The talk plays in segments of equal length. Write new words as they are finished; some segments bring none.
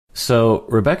So,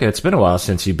 Rebecca, it's been a while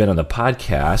since you've been on the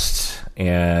podcast,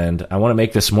 and I want to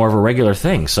make this more of a regular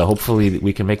thing. So hopefully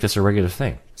we can make this a regular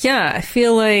thing. Yeah, I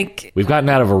feel like... We've gotten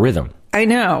out of a rhythm. I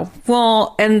know.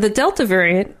 Well, and the Delta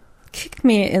variant kicked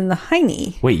me in the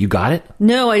hiney. Wait, you got it?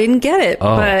 No, I didn't get it,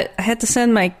 but I had to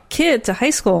send my kid to high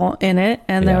school in it,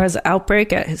 and there was an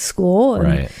outbreak at his school,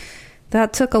 and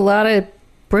that took a lot of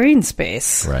brain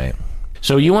space. Right.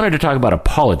 So you wanted to talk about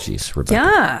apologies, Rebecca.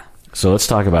 Yeah. So let's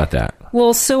talk about that.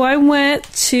 Well, so I went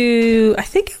to, I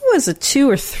think it was a 2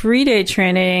 or 3 day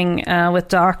training with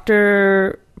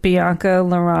Dr. Bianca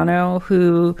Lorano,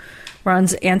 who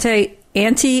runs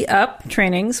Anti-Up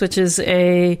trainings, which is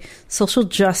a social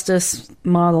justice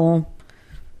model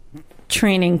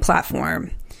training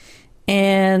platform.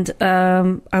 And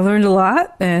I learned a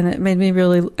lot, and it made me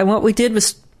really... And what we did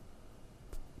was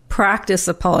practice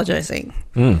apologizing,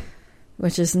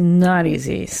 which is not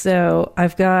easy. So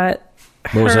I've got...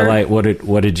 What was it like?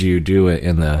 What did you do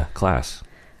in the class?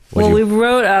 We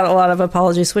wrote out a lot of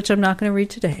apologies, which I'm not going to read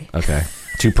today. Okay.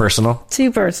 Too personal?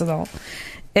 Too personal.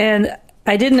 And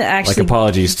I didn't actually... Like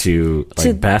apologies to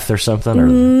Beth or something? Or?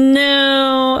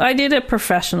 No, I did a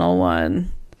professional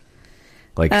one.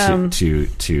 Like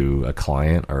to a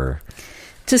client or...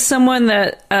 To someone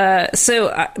that...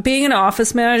 being an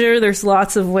office manager, there's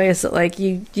lots of ways that like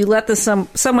you let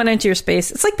someone into your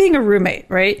space. It's like being a roommate,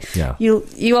 right? Yeah.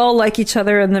 You all like each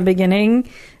other in the beginning,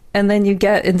 and then you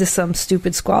get into some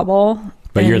stupid squabble.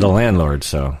 But you're the landlord,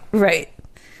 so... Right.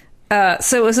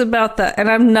 So it was about that, and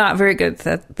I'm not very good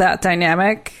at that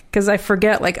dynamic, because I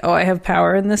forget, like, I have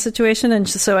power in this situation, and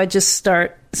so I just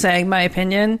start saying my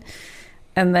opinion,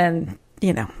 and then,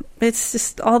 it's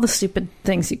just all the stupid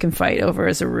things you can fight over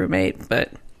as a roommate,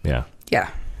 but... Yeah. Yeah.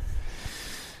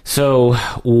 So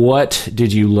what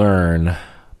did you learn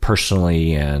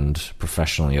personally and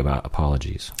professionally about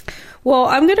apologies? Well,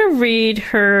 I'm going to read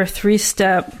her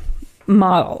 3-step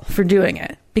model for doing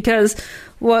it, because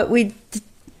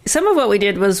some of what we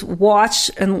did was watch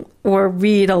or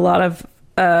read a lot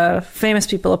of famous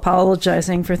people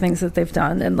apologizing for things that they've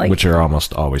done, and which are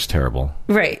almost always terrible.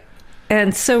 Right.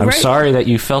 And so I'm sorry that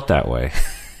you felt that way.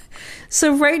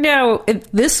 So right now,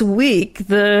 this week,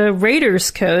 the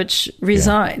Raiders coach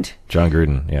resigned. Yeah. John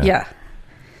Gruden, yeah.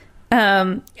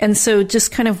 Yeah. And so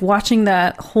just kind of watching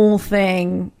that whole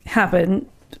thing happen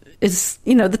is,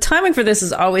 the timing for this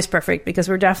is always perfect, because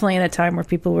we're definitely in a time where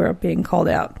people were being called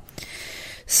out.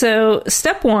 So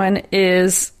step 1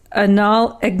 is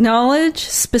acknowledge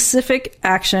specific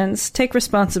actions, take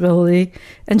responsibility,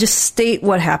 and just state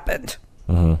what happened.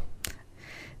 Mm-hmm.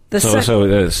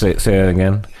 Say that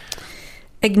again.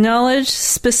 Acknowledge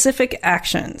specific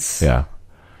actions. Yeah.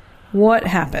 What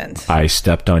happened? I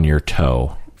stepped on your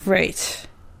toe. Right.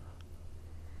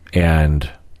 And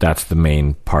that's the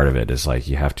main part of it, is like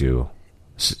you have to,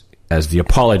 as the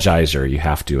apologizer, you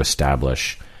have to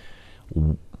establish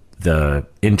the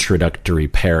introductory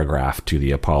paragraph to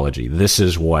the apology. This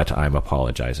is what I'm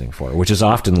apologizing for, which is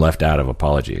often left out of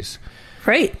apologies.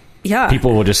 Right. Yeah.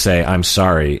 People will just say, I'm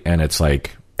sorry. And it's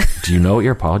like, do you know what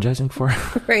you're apologizing for?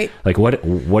 Right. Like, what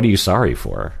are you sorry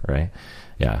for? Right.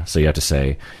 Yeah. So you have to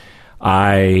say,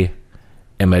 I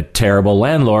am a terrible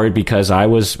landlord because I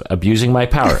was abusing my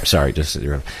power. Sorry.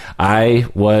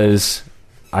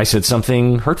 I said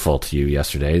something hurtful to you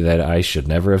yesterday that I should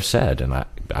never have said. And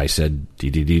I said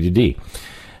D.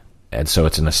 And so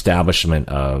it's an establishment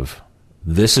of,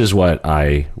 this is what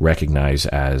I recognize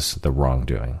as the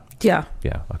wrongdoing. Yeah.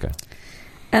 Yeah. Okay.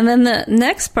 And then the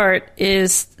next part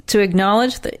is to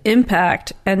acknowledge the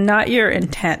impact and not your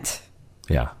intent.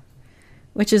 Yeah.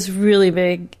 Which is really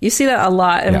big. You see that a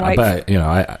lot in white. But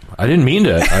I didn't mean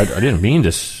to. I didn't mean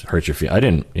to hurt your feelings. I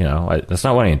didn't. That's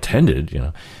not what I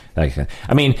intended.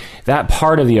 I mean, that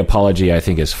part of the apology I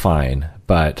think is fine,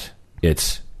 but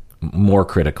it's more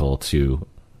critical to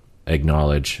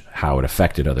acknowledge how it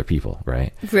affected other people.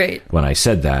 Right. Right. When I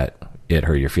said that, it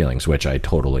hurt your feelings, which I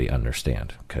totally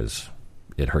understand, because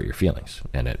it hurt your feelings,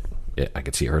 and I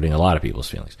could see it hurting a lot of people's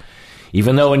feelings.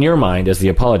 Even though in your mind, as the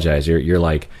apologizer, you're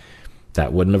like,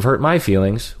 that wouldn't have hurt my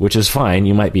feelings, which is fine.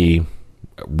 You might be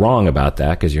wrong about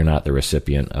that because you're not the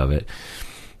recipient of it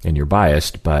and you're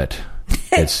biased, but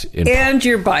it's... and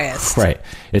you're biased. Right.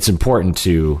 It's important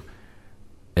to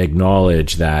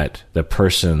acknowledge that the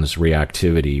person's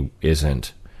reactivity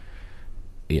isn't,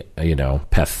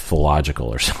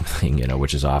 pathological or something,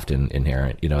 which is often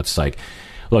inherent. It's like,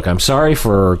 look, I'm sorry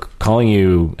for calling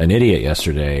you an idiot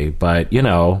yesterday, but,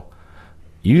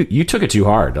 you took it too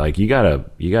hard. Like, you gotta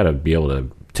be able to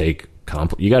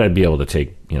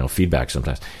take feedback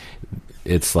sometimes.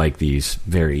 It's like these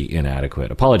very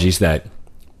inadequate apologies that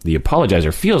the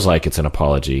apologizer feels like it's an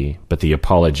apology, but the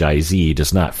apologizee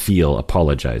does not feel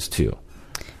apologized to.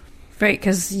 Right,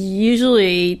 because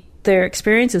usually their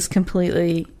experience is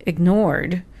completely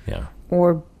ignored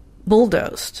or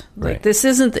bulldozed. Like, Right. this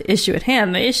isn't the issue at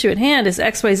hand. The issue at hand is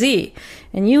XYZ.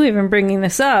 And you even bringing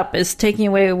this up is taking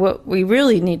away what we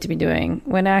really need to be doing,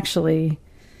 when actually,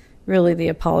 really, the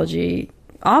apology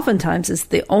oftentimes is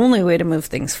the only way to move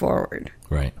things forward.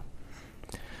 Right.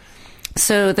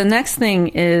 So the next thing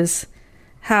is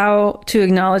how to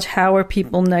acknowledge how are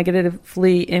people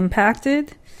negatively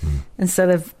impacted,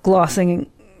 instead of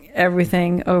glossing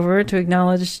everything over, to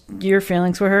acknowledge your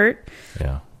feelings were hurt.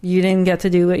 Yeah. You didn't get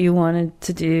to do what you wanted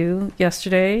to do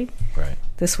yesterday. Right.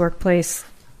 This workplace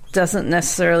doesn't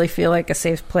necessarily feel like a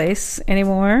safe place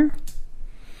anymore.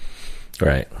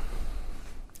 Right.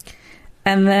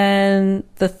 And then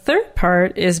the third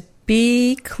part is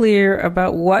be clear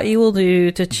about what you will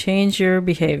do to change your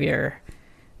behavior.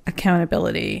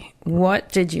 Accountability. What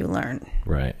did you learn?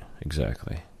 Right.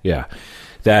 Exactly. Yeah.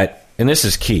 That, and this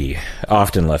is key,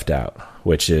 often left out,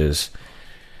 which is,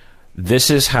 this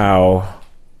is how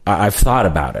I've thought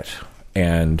about it.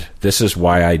 And this is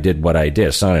why I did what I did.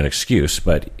 It's not an excuse,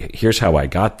 but here's how I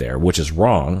got there, which is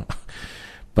wrong.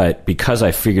 But because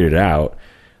I figured it out,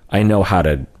 I know how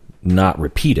to not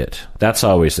repeat it. That's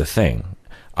always the thing.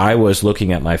 I was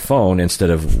looking at my phone instead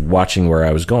of watching where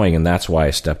I was going, and that's why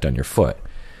I stepped on your foot.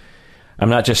 I'm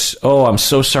not just, oh, I'm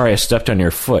so sorry I stepped on your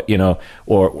foot,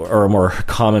 or a more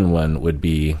common one would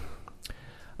be,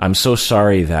 I'm so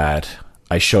sorry that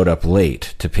I showed up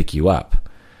late to pick you up.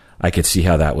 I could see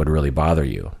how that would really bother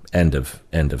you. End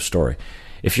of story.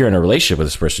 If you're in a relationship with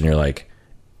this person, you're like,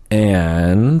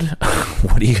 and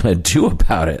what are you going to do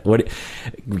about it?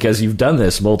 Because you've done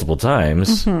this multiple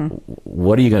times. Mm-hmm.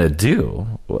 What are you going to do?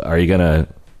 Are you going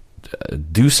to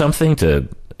do something to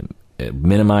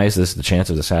minimize the chance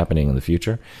of this happening in the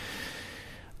future?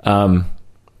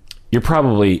 You're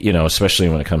probably, especially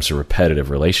when it comes to repetitive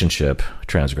relationship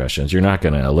transgressions, you're not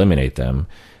going to eliminate them,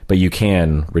 but you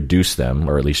can reduce them,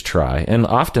 or at least try. And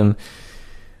often,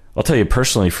 I'll tell you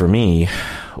personally, for me,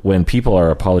 when people are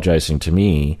apologizing to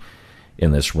me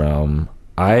in this realm,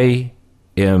 I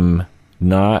am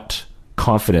not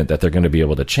confident that they're going to be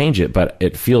able to change it, but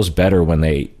it feels better when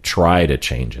they try to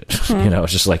change it. Mm-hmm.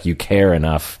 It's just like you care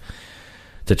enough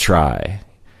to try.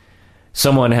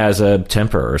 Someone has a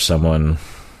temper, or someone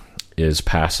is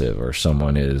passive, or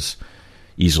someone is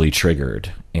easily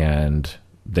triggered, and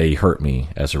they hurt me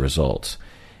as a result.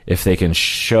 If they can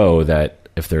show that,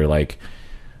 if they're like,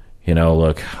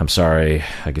 look, I'm sorry,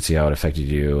 I could see how it affected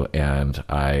you, and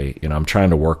I'm trying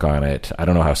to work on it. I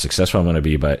don't know how successful I'm going to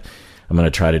be, but I'm going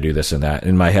to try to do this and that.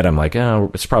 In my head, I'm like,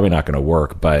 it's probably not going to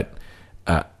work, but,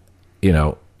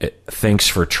 thanks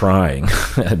for trying.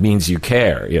 It means you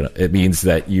care. It means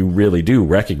that you really do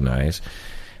recognize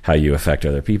how you affect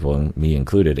other people, and me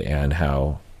included, and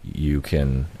how you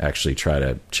can actually try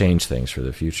to change things for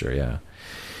the future. Yeah.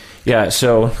 Yeah.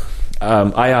 So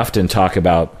I often talk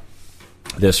about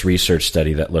this research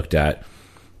study that looked at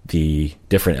the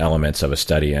different elements of a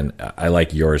study, and I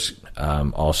like yours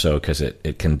also because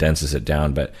it condenses it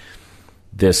down. But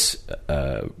these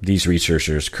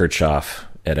researchers, Kirchhoff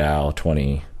et al.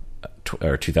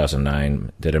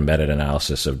 2009, did a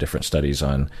meta-analysis of different studies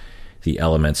on the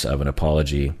elements of an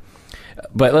apology.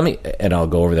 But I'll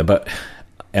go over them.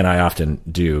 And I often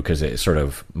do, because it sort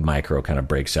of micro kind of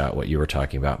breaks out what you were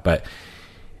talking about. But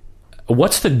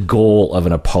what's the goal of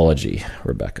an apology,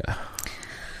 Rebecca?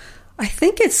 I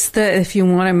think it's that if you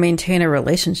want to maintain a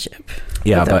relationship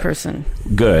with that person.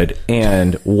 Good.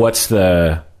 And what's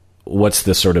the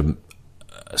sort of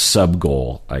sub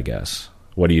goal, I guess?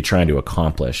 What are you trying to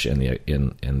accomplish in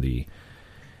the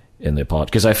apology?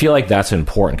 Because I feel like that's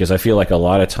important, because I feel like a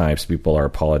lot of times people are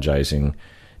apologizing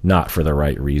not for the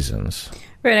right reasons.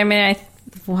 Right. I mean,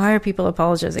 why are people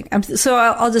apologizing? So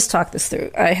I'll just talk this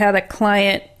through. I had a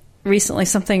client recently,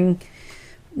 something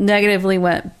negatively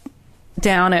went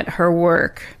down at her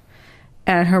work,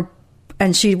 and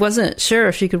she wasn't sure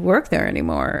if she could work there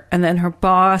anymore. And then her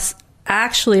boss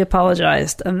actually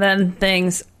apologized, and then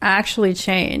things actually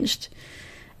changed.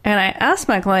 And I asked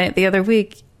my client the other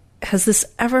week, has this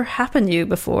ever happened to you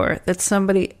before, that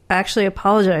somebody actually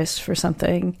apologized for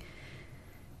something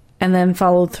and then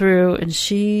followed through? And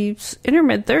she's in her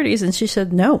mid-30s, and she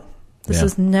said, no, this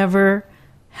has never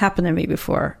happened to me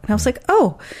before. And I was like,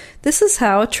 oh, this is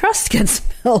how trust gets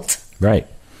built. Right.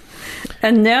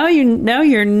 And now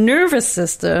your nervous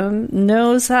system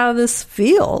knows how this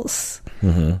feels.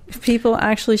 Mm-hmm. If people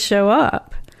actually show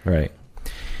up. Right.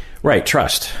 Right.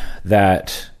 Trust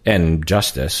that, and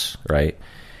justice, right?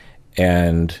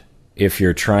 And if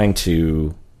you're trying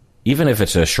to even if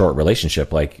it's a short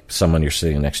relationship, like someone you're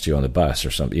sitting next to on the bus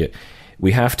or something,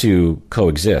 we have to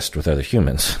coexist with other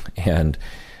humans. And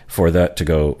for that to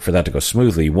go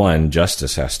smoothly, one,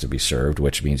 justice has to be served,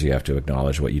 which means you have to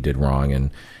acknowledge what you did wrong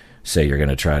and say you're going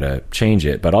to try to change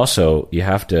it. But also you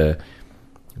have to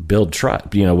build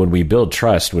trust. When we build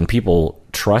trust, when people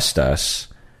trust us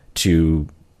to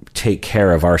take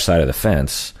care of our side of the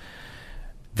fence,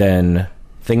 then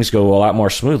things go a lot more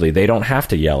smoothly. They don't have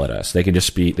to yell at us. They can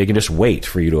just wait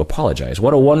for you to apologize.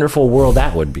 What a wonderful world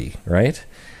that would be, right?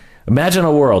 Imagine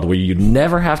a world where you'd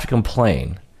never have to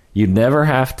complain. You'd never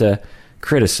have to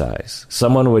criticize.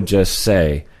 Someone would just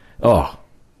say,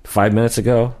 5 minutes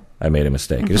ago, I made a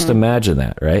mistake. Mm-hmm. Just imagine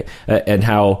that, right? And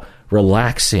how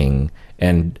relaxing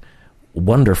and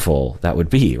wonderful that would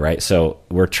be, right? So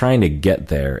we're trying to get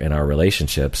there in our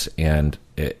relationships, and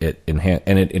it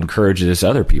encourages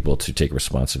other people to take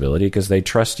responsibility because they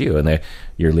trust you and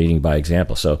you're leading by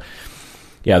example. So,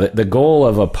 yeah, the goal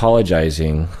of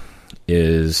apologizing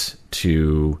is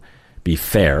to be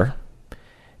fair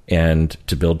and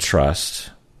to build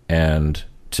trust and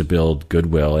to build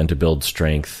goodwill and to build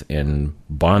strength in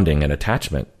bonding and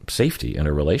attachment safety in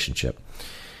a relationship,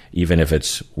 even if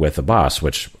it's with a boss,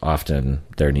 which often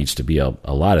there needs to be a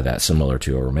lot of that, similar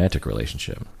to a romantic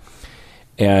relationship.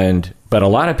 But a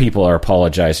lot of people are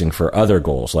apologizing for other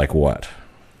goals, like what?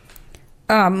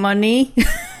 Money.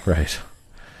 Right.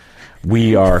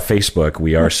 We are Facebook.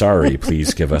 We are sorry.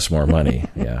 Please give us more money.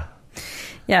 Yeah.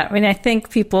 Yeah. I mean, I think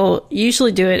people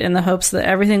usually do it in the hopes that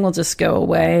everything will just go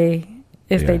away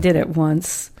if they did it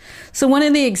once. So one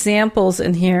of the examples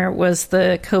in here was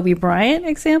the Kobe Bryant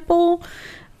example,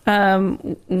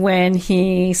 when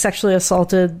he sexually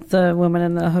assaulted the woman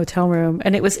in the hotel room.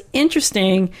 And it was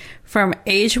interesting from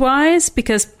age-wise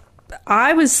because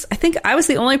I think I was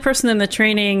the only person in the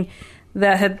training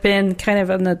that had been kind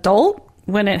of an adult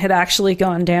when it had actually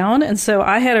gone down. And so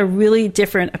I had a really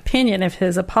different opinion of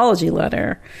his apology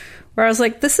letter, where I was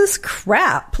like, this is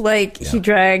crap. Like, he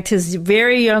dragged his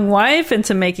very young wife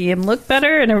into making him look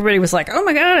better. And everybody was like, oh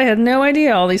my God, I had no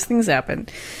idea all these things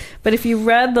happened. But if you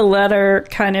read the letter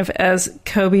kind of as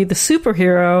Kobe the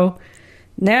superhero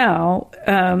now,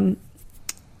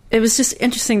 it was just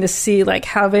interesting to see, like,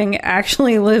 having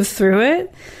actually lived through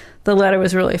it, the letter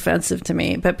was really offensive to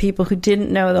me. But people who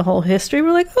didn't know the whole history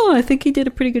were like, oh, I think he did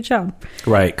a pretty good job.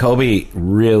 Right. Kobe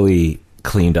really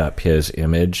cleaned up his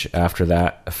image after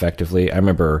that effectively. I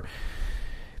remember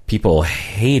people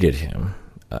hated him,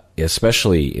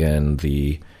 especially in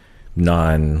the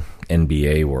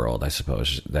non-NBA world, I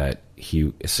suppose, that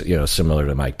he, similar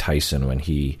to Mike Tyson when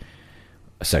he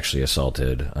sexually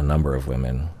assaulted a number of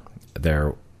women.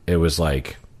 It was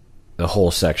like the whole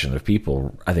section of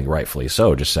people, I think rightfully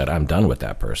so, just said, I'm done with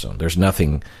that person. There's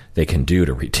nothing they can do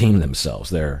to redeem themselves.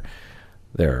 They're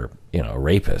a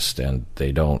rapist, and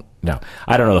they don't. Now,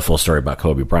 I don't know the full story about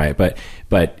Kobe Bryant,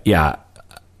 but yeah.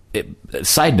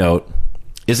 Side note,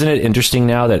 isn't it interesting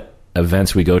now that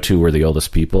events we go to we're the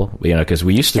oldest people? Because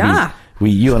we used to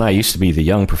be, you and I used to be the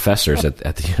young professors at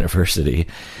the university,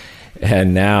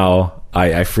 and now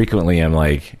I frequently am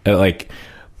like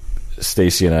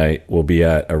Stacy and I will be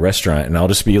at a restaurant, and I'll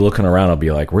just be looking around. I'll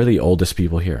be like, we're the oldest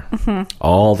people here. Mm-hmm.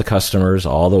 All the customers,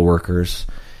 all the workers,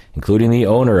 including the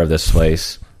owner of this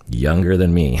place, younger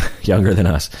than me, younger than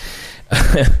us.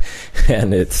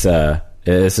 And it's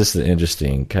just an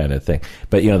interesting kind of thing.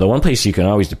 But, the one place you can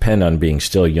always depend on being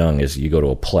still young is you go to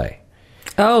a play.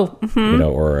 Oh. Mm-hmm.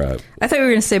 Or I thought you were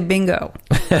going to say bingo.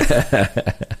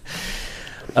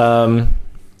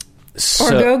 Or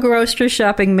go grocery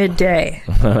shopping midday.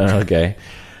 Okay.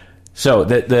 So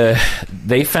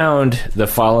they found the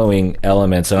following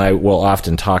elements, and I will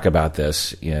often talk about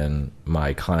this in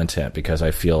my content because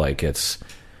I feel like it's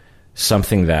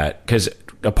something because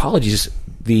apologies,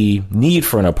 the need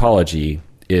for an apology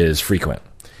is frequent.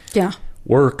 Yeah.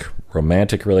 Work,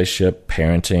 romantic relationship,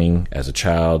 parenting, as a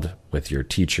child, with your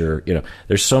teacher.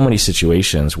 There's so many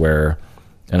situations where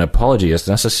an apology is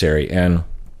necessary, and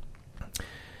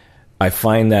I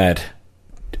find that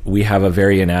we have a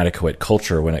very inadequate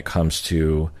culture when it comes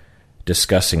to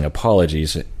discussing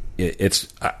apologies.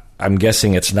 I'm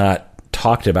guessing it's not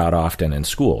talked about often in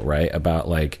school, right? About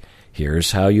like,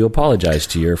 here's how you apologize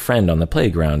to your friend on the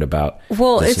playground about.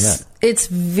 Well, it's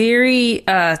very,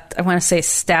 I want to say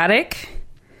static.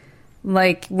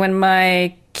 Like when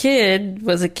my kid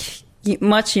was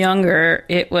much younger,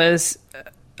 it was,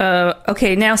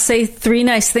 okay, now say 3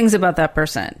 nice things about that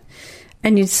person.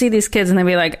 And you'd see these kids and they'd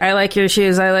be like, I like your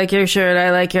shoes, I like your shirt,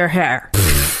 I like your hair.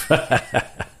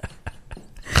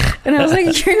 And I was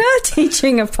like, you're not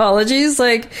teaching apologies.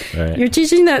 Like, right. You're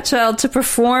teaching that child to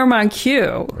perform on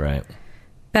cue. Right.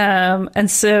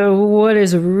 And so what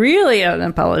is really an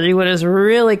apology, what is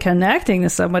really connecting to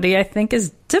somebody, I think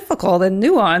is difficult and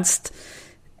nuanced.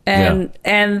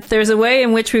 And there's a way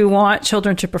in which we want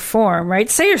children to perform, right?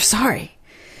 Say you're sorry.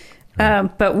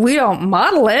 But we don't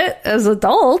model it as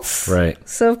adults. Right.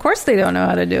 So, of course, they don't know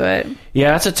how to do it.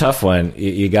 Yeah, that's a tough one.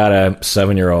 You got a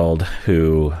 7-year-old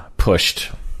who pushed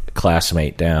a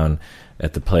classmate down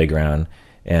at the playground,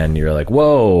 and you're like,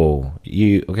 whoa,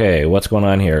 okay, what's going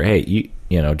on here? Hey,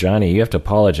 Johnny, you have to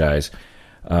apologize.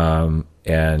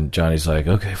 And Johnny's like,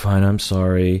 okay, fine, I'm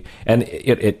sorry. And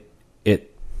it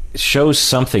shows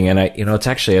something, and it's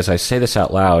actually, as I say this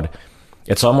out loud,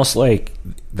 it's almost like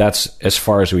that's as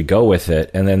far as we go with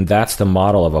it, and then that's the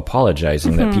model of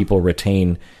apologizing that people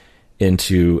retain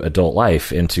into adult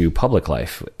life, into public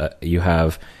life. You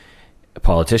have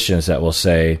politicians that will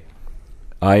say,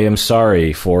 I am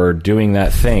sorry for doing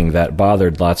that thing that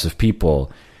bothered lots of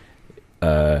people.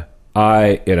 I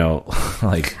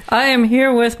am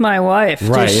here with my wife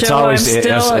to show I'm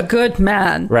still a good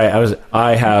man. Right.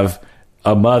 I have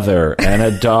a mother and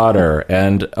a daughter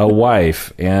and a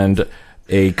wife and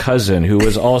a cousin who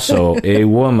is also a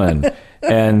woman,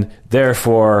 and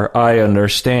therefore I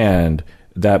understand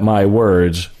that my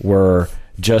words were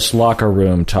just locker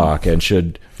room talk and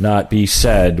should not be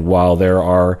said while there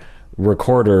are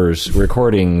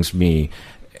recordings me.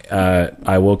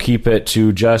 I will keep it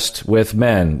to just with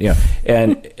men,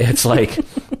 and it's like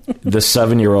the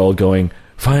 7-year-old going,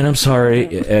 fine, I'm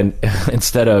sorry. And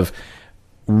instead of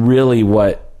really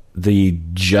what the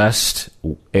just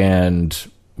and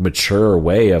mature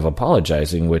way of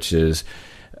apologizing, which is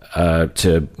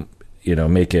to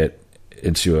make it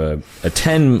into a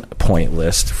 10-point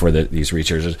list for these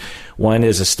researchers. One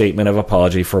is a statement of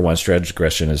apology for one's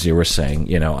transgression, as you were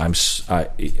saying. I'm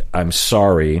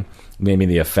sorry, made me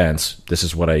the offense. This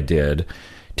is what I did.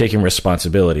 Taking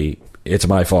responsibility. It's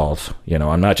my fault.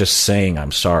 I'm not just saying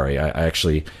I'm sorry. I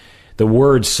actually, the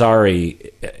word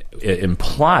sorry, it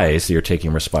implies that you're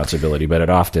taking responsibility, but it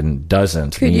often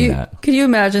doesn't mean that. Could you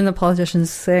imagine the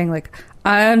politicians saying, like,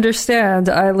 I understand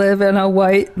I live in a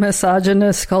white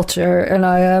misogynist culture and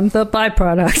I am the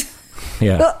byproduct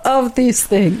of these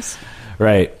things.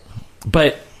 Right.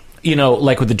 But,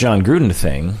 like with the John Gruden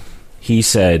thing, he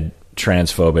said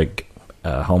transphobic,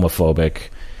 homophobic,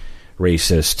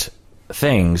 racist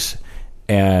things.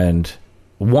 And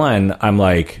one, I'm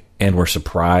like, and we're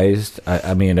surprised.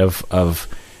 I'm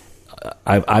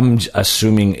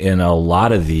assuming in a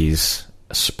lot of these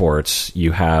sports,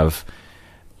 you have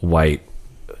white,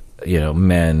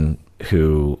 men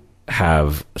who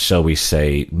have, shall we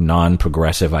say,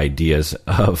 non-progressive ideas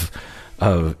of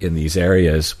in these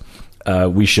areas.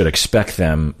 We should expect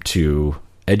them to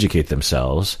educate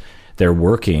themselves. They're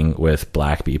working with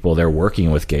black people. They're working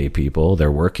with gay people.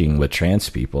 They're working with trans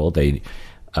people.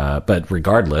 But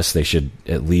regardless, they should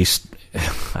at least,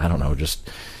 I don't know, just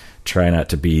try not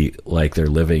to be like they're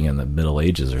living in the Middle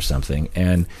Ages or something.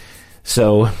 And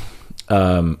so,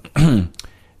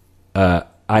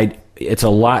 it's a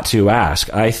lot to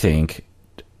ask. I think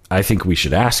we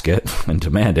should ask it and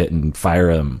demand it and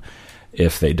fire them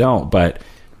if they don't. But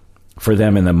for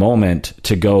them in the moment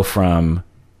to go from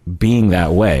being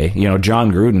that way,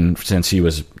 John Gruden, since he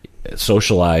was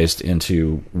socialized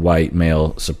into white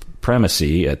male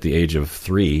supremacy at the age of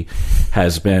 3,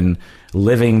 has been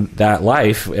living that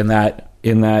life in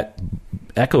that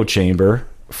echo chamber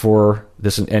for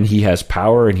this, and he has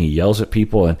power and he yells at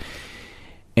people,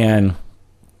 and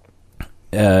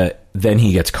then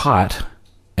he gets caught,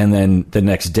 and then the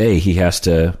next day he has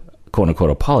to quote unquote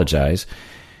apologize.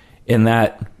 In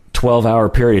that 12-hour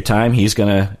period of time, he's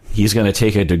gonna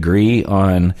take a degree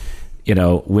on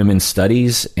women's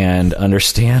studies and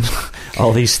understand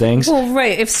all these things. Well,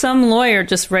 right. If some lawyer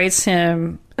just writes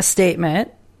him a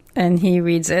statement and he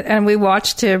reads it, and we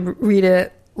watched him read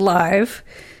it live.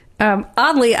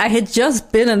 Oddly, I had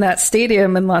just been in that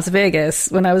stadium in Las Vegas.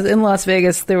 When I was in Las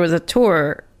Vegas, there was a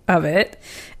tour of it,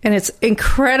 and it's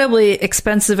incredibly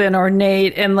expensive and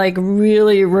ornate, and like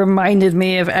really reminded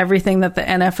me of everything that the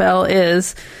NFL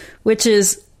is, which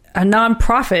is a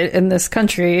nonprofit in this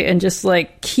country and just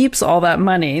like keeps all that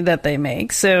money that they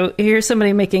make. So here's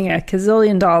somebody making $1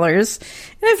 gazillion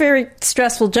in a very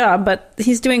stressful job, but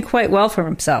he's doing quite well for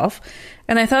himself.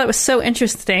 And I thought it was so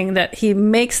interesting that he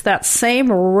makes that same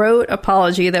rote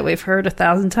apology that we've heard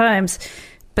 1,000 times,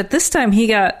 but this time he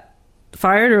got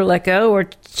fired or let go or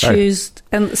choose.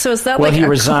 And so is that well, he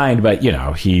resigned, but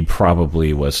he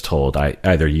probably was told,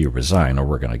 either you resign or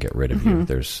we're going to get rid of you.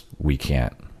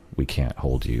 We can't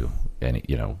hold you. And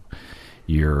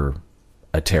you're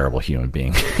a terrible human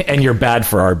being and you're bad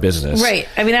for our business. Right.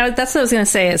 I mean, that's what I was going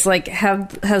to say. Is like,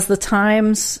 has the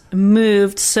times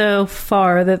moved so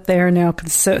far that they are now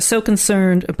so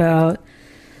concerned about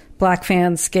black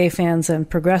fans, gay fans, and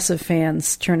progressive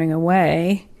fans turning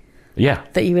away? Yeah.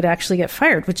 That you would actually get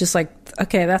fired, which is like,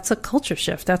 okay, that's a culture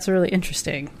shift. That's really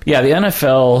interesting. Yeah, the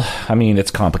NFL, I mean,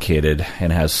 it's complicated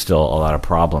and has still a lot of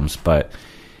problems, but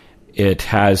it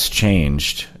has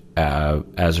changed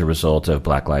as a result of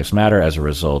Black Lives Matter, as a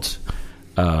result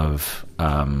of,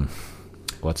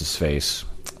 what's his face?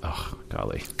 Oh,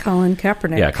 golly. Colin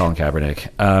Kaepernick. Yeah, Colin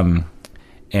Kaepernick.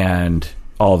 And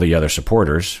all the other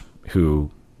supporters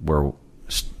who were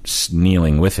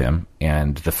kneeling with him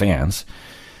and the fans,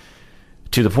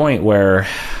 to the point where,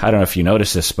 I don't know if you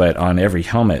notice this, but on every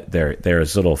helmet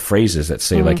there's little phrases that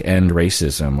say like end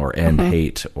racism or end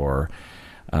hate or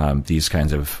these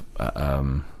kinds of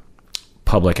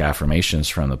public affirmations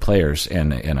from the players in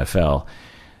the NFL,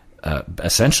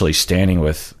 essentially standing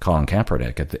with Colin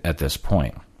Kaepernick at this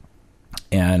point.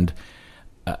 And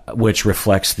which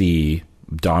reflects the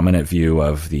dominant view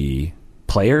of the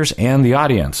players and the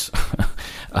audience,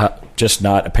 just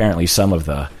not apparently some of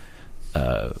the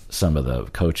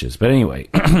coaches. But anyway,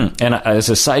 and as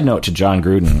a side note to John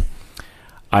Gruden,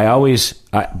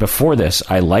 before this,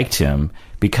 I liked him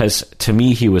because to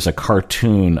me, he was a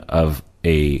cartoon of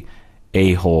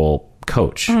a-hole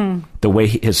coach. The way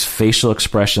his facial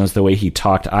expressions, the way he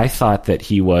talked, I thought that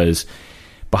he was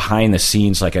behind the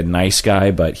scenes like a nice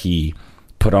guy, but he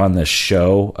put on this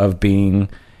show of being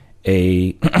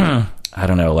I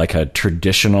don't know, like a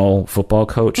traditional football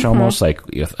coach, almost like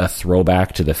a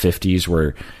throwback to the 50s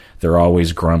where they're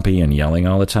always grumpy and yelling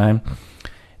all the time.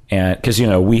 And because,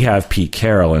 we have Pete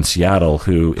Carroll in Seattle,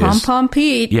 who is Pom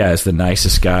Pete. Yeah, is the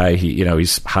nicest guy.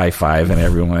 He's high-fiving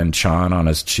everyone, chawing on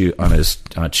his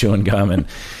chewing gum.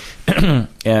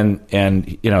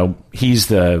 And he's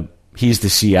the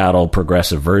Seattle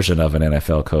progressive version of an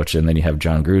NFL coach. And then you have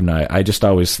John Gruden. I just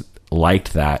always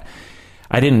liked that.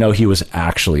 I didn't know he was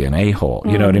actually an a-hole.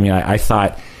 You know what I mean? I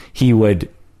thought he would.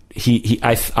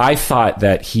 I thought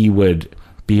that he would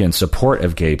be in support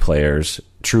of gay players,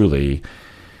 truly,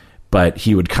 but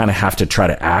he would kind of have to try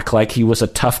to act like he was a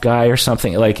tough guy or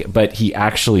something. But he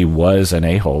actually was an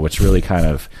a-hole, which really kind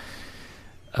of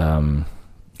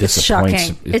disappoints. It's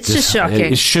shocking. It's just shocking.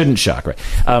 It shouldn't shock, right?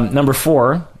 Number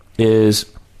 4 is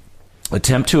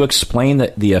attempt to explain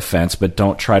the offense, but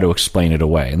don't try to explain it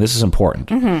away. And this is important.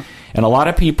 And a lot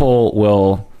of people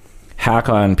will hack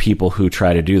on people who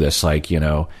try to do this, like,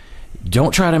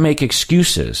 don't try to make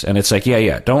excuses. And it's like,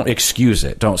 yeah, don't excuse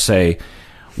it. Don't say,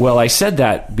 well, I said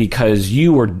that because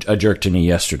you were a jerk to me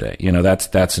yesterday.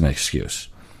 That's an excuse.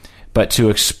 But to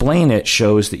explain it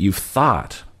shows that you've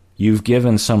thought,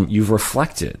 you've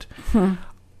reflected.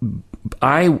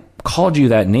 I called you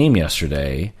that name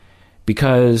yesterday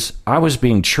because I was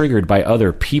being triggered by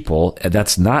other people.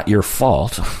 That's not your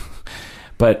fault.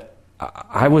 But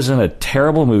I was in a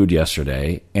terrible mood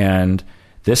yesterday, and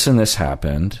this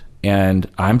happened, and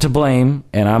I'm to blame,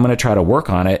 and I'm going to try to work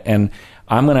on it, and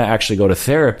I'm going to actually go to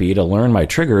therapy to learn my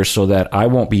triggers so that I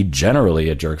won't be generally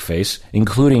a jerk face,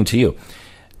 including to you.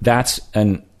 That's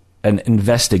an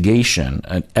investigation,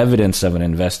 an evidence of an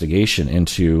investigation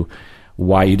into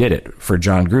why you did it. For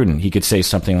John Gruden, he could say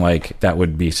something like, that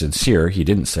would be sincere. He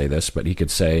didn't say this, but he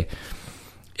could say,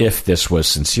 if this was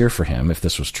sincere for him, if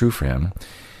this was true for him,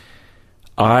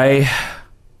 I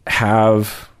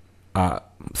have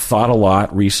thought a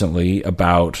lot recently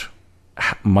about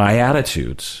my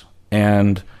attitudes,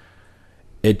 and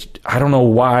I don't know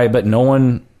why, but no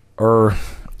one, or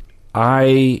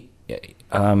I'm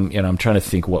trying to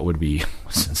think what would be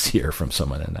sincere from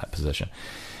someone in that position.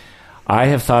 I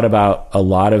have thought about a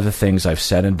lot of the things I've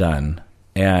said and done,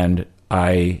 and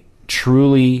I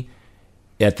truly,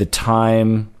 at the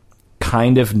time,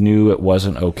 kind of knew it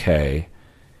wasn't okay,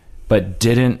 but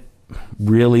didn't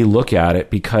really look at it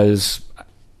because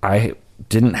I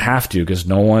didn't have to, because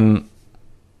no one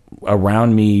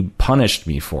around me punished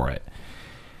me for it.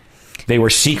 They were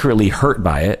secretly hurt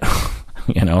by it,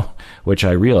 which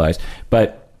I realized.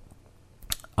 But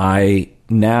I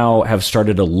now have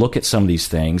started to look at some of these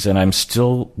things, and I'm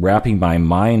still wrapping my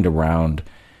mind around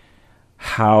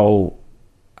how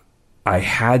I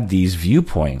had these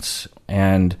viewpoints,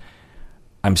 and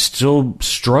I'm still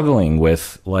struggling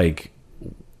with, like,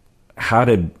 how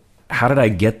did I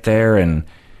get there, and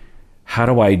how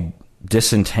do I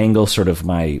disentangle sort of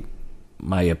my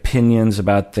opinions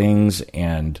about things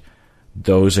and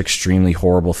those extremely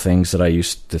horrible things that I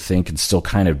used to think and still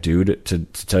kind of do, to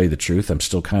tell you the truth. I'm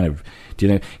still kind of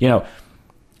dealing,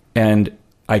 and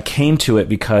I came to it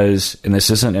because, and this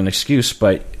isn't an excuse,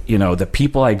 but, the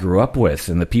people I grew up with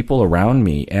and the people around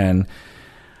me, and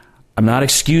I'm not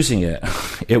excusing it.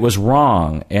 It was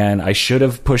wrong, and I should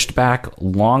have pushed back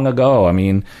long ago. I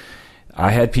mean,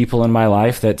 I had people in my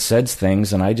life that said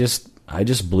things, and I just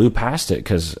blew past it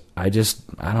because I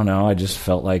don't know, I just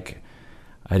felt like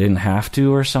I didn't have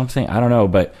to or something. I don't know,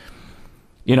 but,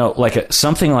 like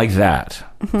something like that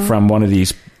from one of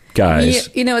these guys.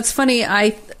 It's funny.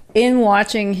 In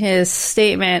watching his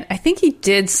statement, I think he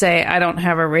did say, I don't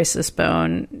have a racist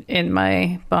bone in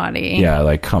my body. Yeah,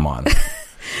 like, come on.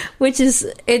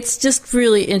 It's just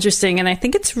really interesting. And I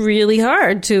think it's really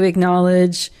hard to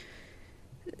acknowledge,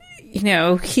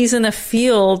 he's in a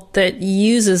field that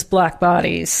uses black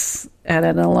bodies at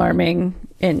an alarming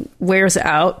and wears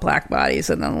out black bodies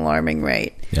at an alarming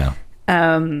rate. Yeah.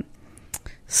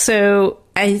 So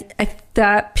I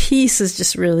that piece is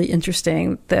just really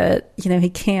interesting that, he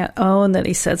can't own that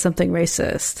he said something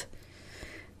racist.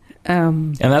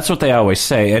 And that's what they always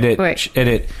say. And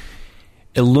it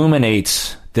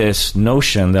illuminates this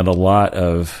notion that a lot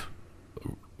of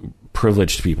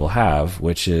privileged people have,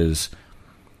 which is,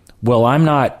 well, I'm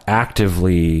not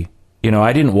actively,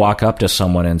 I didn't walk up to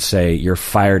someone and say, you're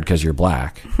fired because you're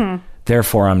black.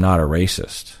 Therefore, I'm not a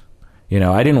racist.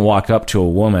 I didn't walk up to a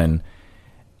woman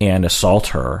and assault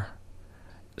her.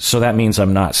 So that means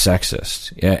I'm not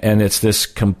sexist. And it's this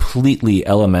completely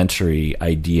elementary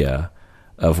idea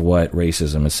of what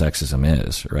racism and sexism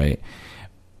is, right?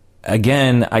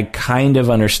 Again, I kind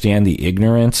of understand the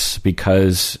ignorance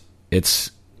because it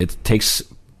takes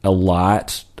a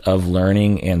lot of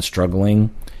learning and struggling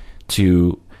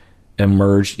to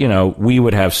emerge. We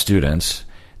would have students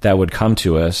that would come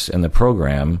to us in the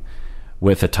program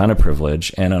with a ton of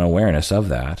privilege and an awareness of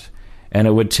that. And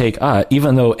it would take,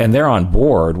 even though, and they're on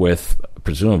board with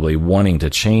presumably wanting to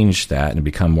change that and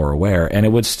become more aware, and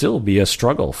it would still be a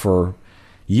struggle for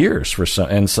years for some,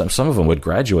 and some of them would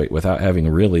graduate without having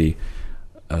really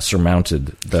surmounted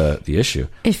the issue.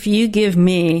 If you give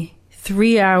me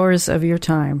 3 hours of your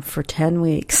time for 10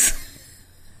 weeks,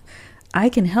 I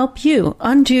can help you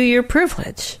undo your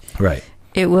privilege. Right.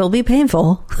 It will be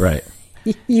painful. Right.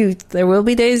 There will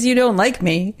be days you don't like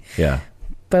me. Yeah.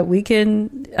 But we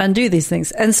can undo these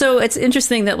things. And so it's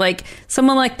interesting that, like,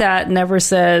 someone like that never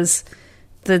says,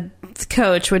 the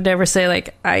coach would never say,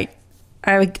 like,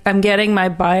 I'm getting my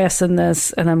bias in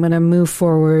this and I'm going to move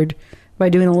forward by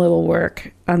doing a little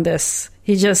work on this.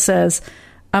 He just says,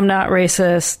 I'm not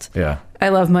racist. Yeah. I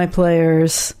love my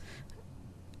players.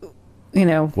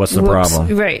 What's the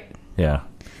problem? Right. Yeah.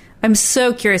 I'm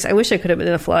so curious. I wish I could have been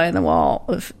a fly in the wall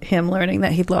of him learning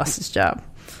that he'd lost his job.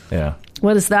 Yeah.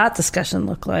 What does that discussion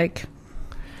look like?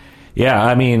 Yeah,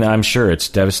 I mean, I'm sure it's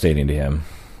devastating to him.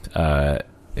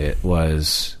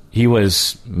 He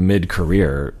was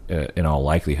mid-career in all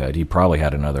likelihood. He probably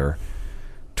had another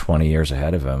 20 years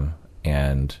ahead of him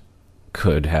and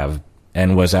could have,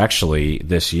 and was actually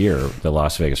this year, the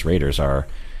Las Vegas Raiders are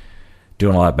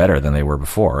doing a lot better than they were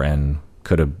before and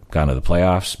could have gone to the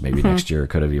playoffs. Maybe next year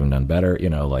could have even done better,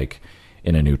 like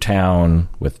in a new town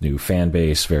with new fan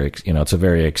base. It's a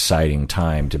very exciting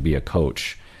time to be a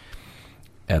coach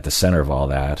at the center of all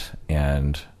that,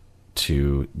 and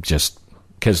to just,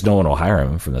 because no one will hire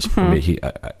him from this.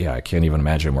 I can't even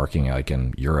imagine him working like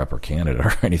in Europe or Canada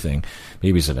or anything.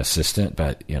 Maybe he's an assistant,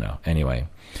 but anyway.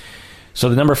 So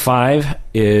the number 5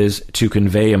 is to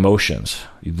convey emotions,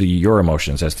 your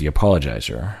emotions as the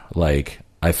apologizer. Like,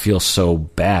 I feel so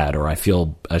bad, or I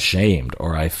feel ashamed,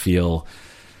 or I feel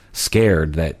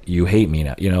scared that you hate me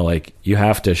now. Like, you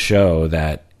have to show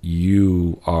that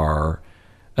you are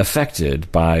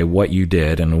affected by what you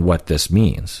did and what this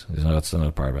means. That's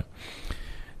another part of it.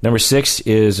 Number 6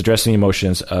 is addressing the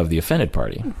emotions of the offended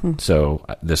party. So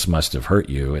this must have hurt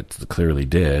you. It clearly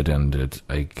did, and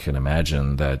I can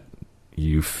imagine that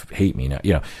you hate me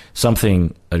now.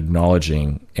 Something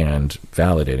acknowledging and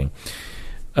validating.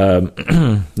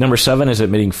 Number 7 is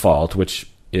admitting fault, which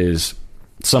is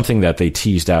something that they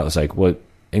teased out. It's like, well,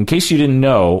 in case you didn't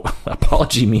know,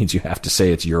 apology means you have to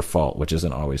say it's your fault, which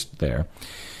isn't always there.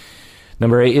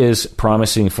 Number 8 is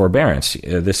promising forbearance.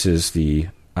 This is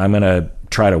I'm going to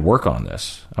try to work on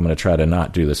this. I'm going to try to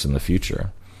not do this in the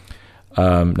future.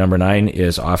 Number 9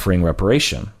 is offering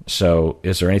reparation. So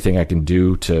is there anything I can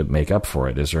do to make up for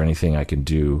it? Is there anything I can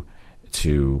do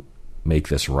to make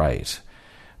this right?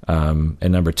 And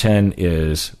number 10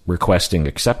 is requesting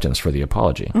acceptance for the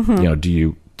apology.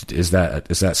 Is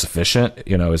that sufficient?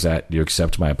 Do you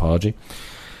accept my apology?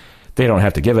 They don't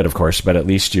have to give it, of course, but at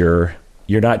least you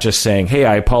you're not just saying, hey,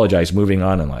 I apologize, moving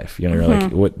on in life. You know, you're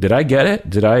like, what, did I get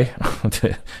it? Is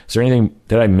there anything,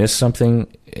 did I miss something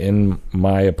in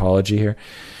my apology here?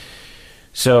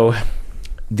 So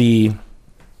I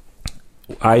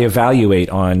evaluate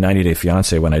on 90 Day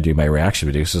Fiancé when I do my reaction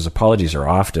videos, because apologies are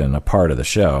often a part of the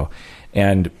show.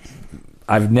 And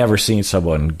I've never seen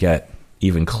someone get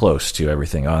even close to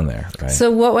everything on there. Right?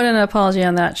 So what would an apology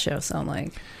on that show sound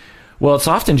like? Well, it's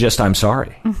often just, I'm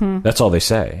sorry. That's all they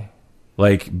say.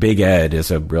 Like Big Ed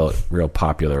is a real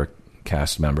popular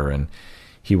cast member, and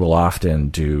he will often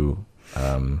do,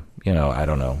 you know, I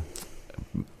don't know,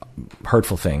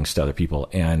 hurtful things to other people.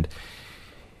 And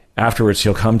afterwards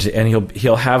he'll come to, and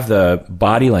he'll have the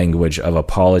body language of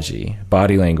apology,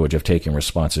 body language of taking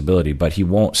responsibility, but he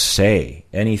won't say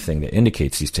anything that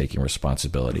indicates he's taking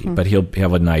responsibility. But he'll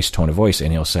have a nice tone of voice,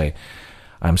 and he'll say,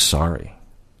 I'm sorry.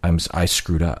 I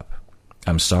screwed up.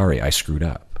 I'm sorry. I screwed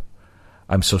up.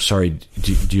 I'm so sorry.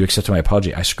 Do you accept my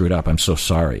apology? I screwed up. I'm so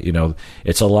sorry. You know,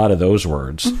 it's a lot of those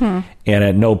words. And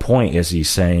at no point is he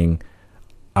saying,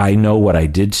 I know what I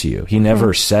did to you. He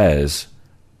never says,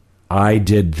 I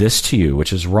did this to you,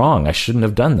 which is wrong. I shouldn't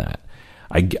have done that.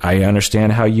 I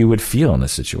understand how you would feel in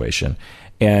this situation.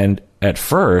 And at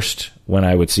first, when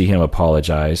I would see him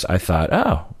apologize, I thought,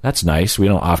 oh, that's nice. We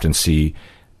don't often see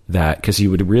that, because he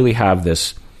would really have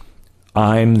this,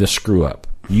 I'm the screw up.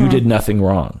 You did nothing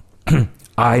wrong.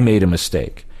 I made a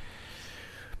mistake.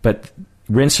 But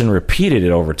rinse and repeated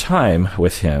it over time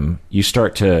with him, you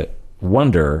start to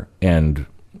wonder and,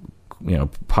 you know,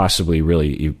 possibly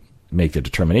really make the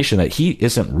determination that he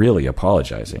isn't really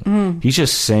apologizing. He's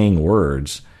just saying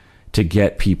words to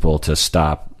get people to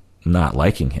stop not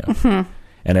liking him.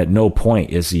 And at no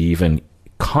point is he even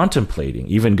contemplating,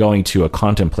 even going to a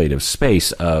contemplative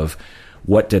space of,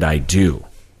 what did I do?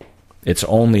 It's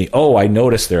only, oh, I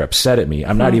noticed they're upset at me.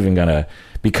 I'm not even going to,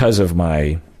 because of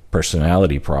my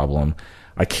personality problem,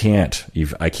 I can't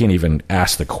even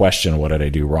ask the question, what did I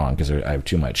do wrong? Because I have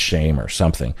too much shame or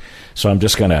something. So I'm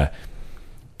just going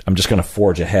to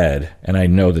forge ahead, and I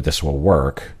know that this will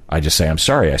work. I just say, I'm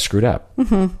sorry, I screwed up.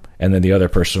 And then the other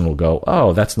person will go,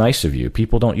 oh, that's nice of you.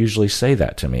 People don't usually say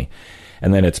that to me.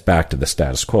 And then it's back to the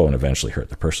status quo and eventually hurt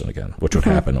the person again, which would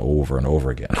happen over and over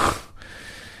again.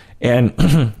 And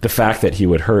the fact that he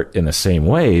would hurt in the same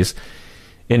ways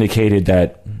indicated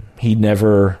that he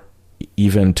never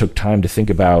even took time to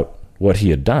think about what he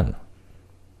had done,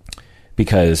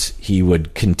 because he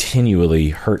would continually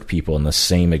hurt people in the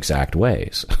same exact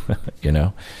ways, you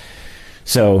know?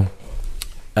 So,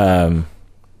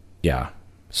 yeah.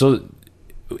 So,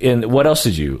 and what else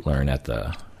did you learn at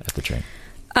the training?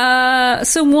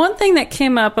 So one thing that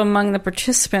came up among the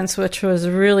participants, which was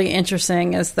really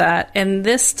interesting, is that in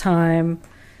this time,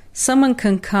 someone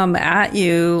can come at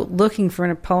you looking for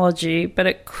an apology, but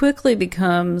it quickly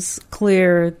becomes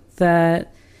clear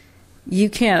that you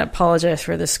can't apologize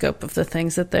for the scope of the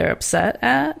things that they're upset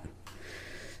at.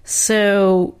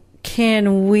 So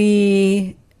can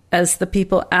we, as the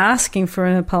people asking for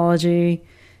an apology,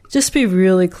 just be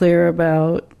really clear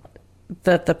about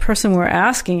that the person we're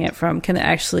asking it from can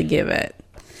actually give it?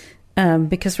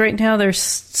 Because right now there's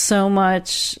so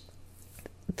much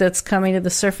that's coming to the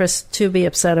surface to be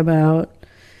upset about.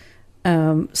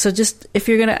 So just, if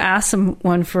you're going to ask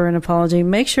someone for an apology,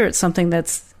 make sure it's something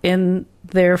that's in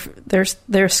their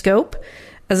scope,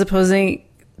 as opposing,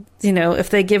 you know, if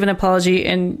they give an apology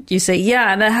and you say,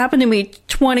 yeah, and that happened to me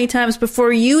 20 times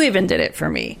before you even did it for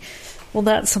me. Well,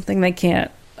 that's something they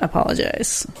can't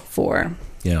apologize for.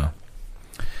 Yeah.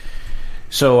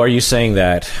 So are you saying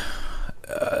that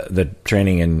the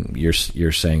training, and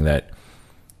you're saying that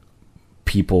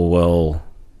people will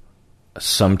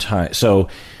sometimes, so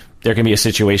there can be a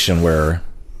situation where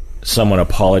someone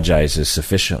apologizes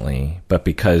sufficiently, but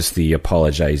because the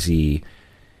apologizee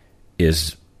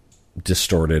is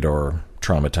distorted or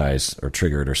traumatized or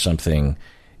triggered or something,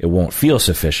 it won't feel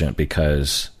sufficient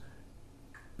because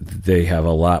they have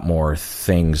a lot more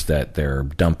things that they're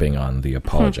dumping on the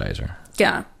apologizer.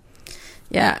 Yeah.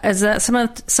 Yeah, as that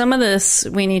some of this,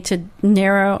 we need to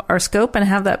narrow our scope and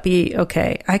have that be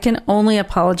okay. I can only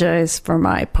apologize for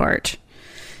my part.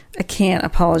 I can't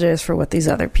apologize for what these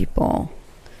other people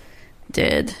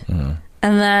did. And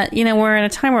that, you know, we're in a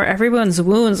time where everyone's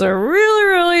wounds are really,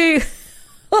 really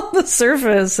on the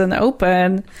surface and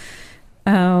open.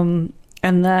 And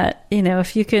that, you know,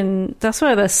 if you can, that's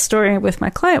why the story with my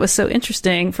client was so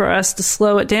interesting, for us to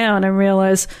slow it down and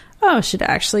realize, oh, she'd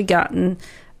actually gotten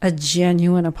a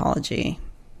genuine apology,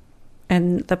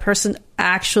 and the person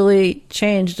actually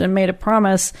changed and made a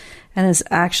promise and has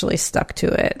actually stuck to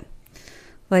it.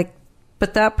 Like,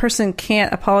 but that person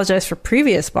can't apologize for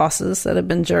previous bosses that have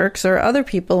been jerks or other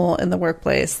people in the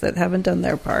workplace that haven't done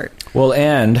their part. Well,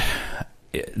 and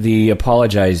the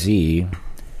apologizee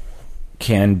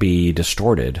can be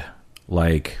distorted.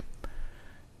 Like,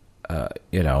 a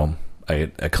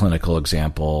clinical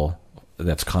example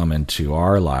that's common to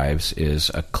our lives is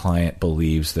a client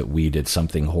believes that we did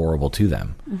something horrible to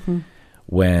them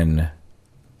when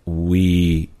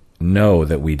we know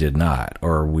that we did not,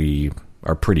 or we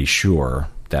are pretty sure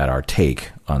that our take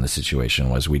on the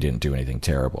situation was we didn't do anything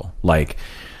terrible. Like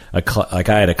I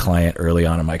had a client early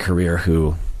on in my career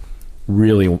who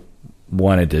really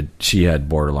she had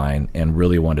borderline and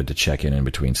really wanted to check in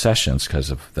between sessions because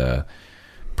of the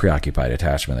preoccupied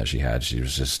attachment that she had. She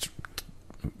was just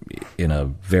in a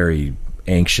very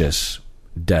anxious,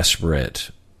 desperate,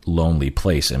 lonely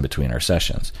place in between our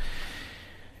sessions.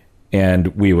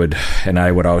 And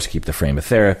I would always keep the frame of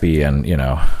therapy and,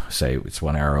 say it's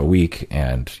 1 hour a week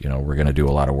and, we're going to do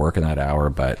a lot of work in that hour,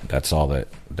 but that's all that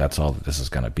this is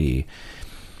going to be.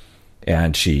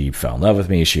 And she fell in love with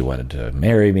me. She wanted to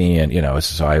marry me. And,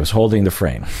 so I was holding the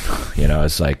frame,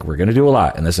 it's like, we're going to do a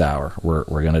lot in this hour. We're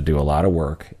going to do a lot of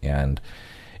work, and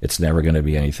it's never going to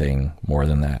be anything more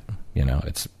than that.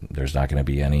 There's not going to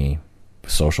be any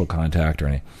social contact or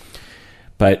any,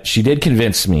 but she did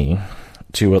convince me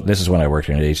this is when I worked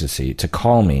in an agency, to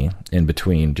call me in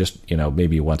between just,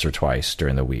 maybe once or twice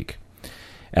during the week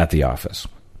at the office.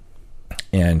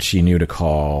 And she knew to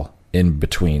call in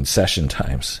between session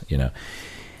times,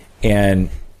 and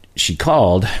she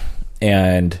called,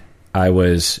 and I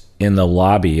was in the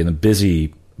lobby, in the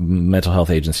busy mental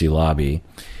health agency lobby,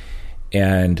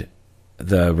 and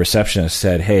the receptionist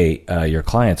said, "Hey, your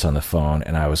client's on the phone."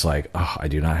 And I was like, "Oh, I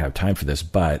do not have time for this,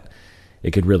 but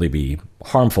it could really be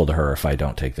harmful to her if I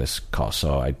don't take this call."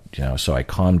 So I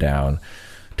calmed down,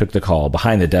 took the call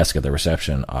behind the desk at the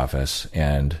reception office,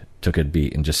 and took a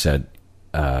beat and just said,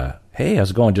 "Hey,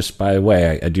 how's it going? Just by the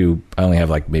way, I only have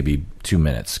like maybe 2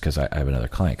 minutes because I have another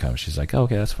client coming." She's like, "Oh,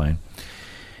 okay, that's fine."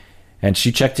 And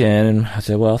she checked in, and I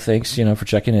said, "Well, thanks, for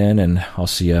checking in, and I'll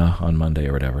see you on Monday,"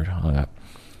 or whatever. Hung up.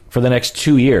 For the next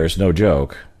 2 years, no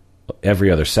joke, every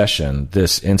other session,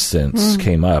 this instance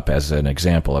came up as an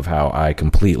example of how I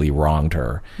completely wronged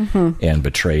her and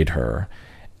betrayed her,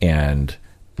 and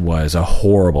was a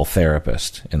horrible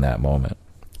therapist in that moment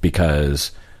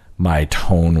because my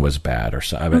tone was bad, or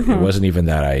so. It wasn't even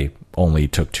that I only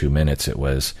took 2 minutes. It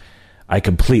was I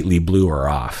completely blew her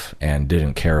off and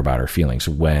didn't care about her feelings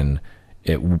when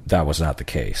that was not the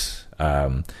case.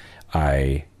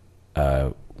 I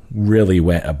really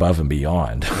went above and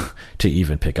beyond to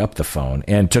even pick up the phone,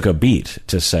 and took a beat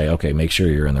to say, "Okay, make sure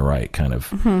you're in the right kind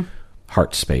of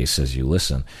heart space as you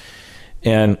listen."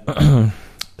 And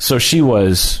so she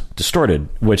was distorted,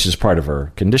 which is part of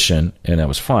her condition, and that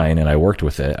was fine. And I worked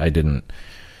with it. I didn't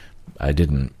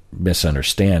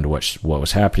misunderstand what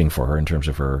was happening for her in terms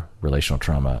of her relational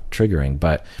trauma triggering,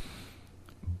 but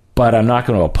I'm not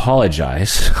going to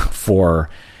apologize for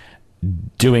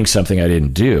doing something I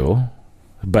didn't do.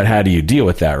 But how do you deal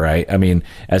with that, right? I mean,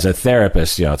 as a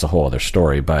therapist, it's a whole other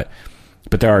story, but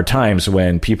there are times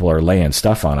when people are laying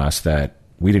stuff on us that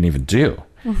we didn't even do,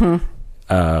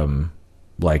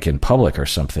 like in public or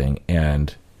something.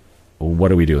 And what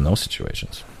do we do in those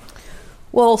situations?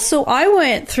 Well, so I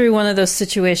went through one of those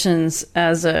situations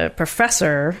as a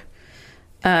professor.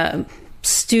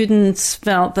 Students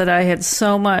felt that I had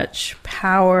so much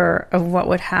power of what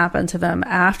would happen to them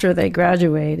after they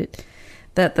graduated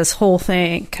that this whole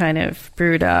thing kind of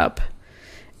brewed up.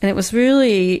 And it was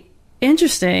really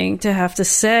interesting to have to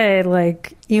say,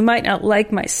 like, you might not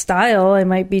like my style, I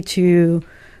might be too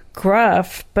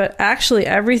gruff, but actually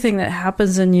everything that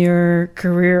happens in your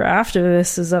career after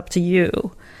this is up to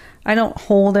you. I don't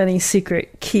hold any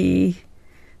secret key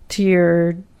to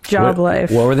your job life.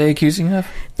 What were they accusing of?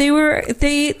 There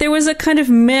was a kind of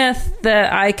myth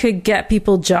that I could get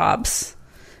people jobs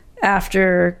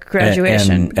after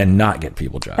graduation. And not get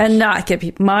people jobs. And not get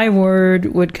people. My word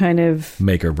would kind of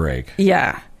make or break.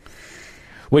 Yeah.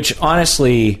 Which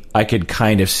honestly, I could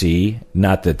kind of see,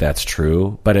 not that that's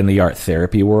true, but in the art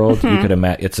therapy world, you could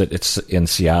imagine, it's in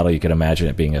Seattle, you could imagine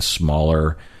it being a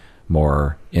smaller,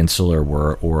 more insular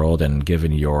world, and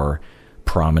given your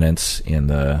prominence in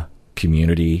the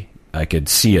community, I could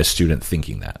see a student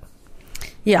thinking that.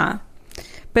 Yeah.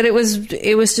 But it was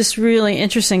just really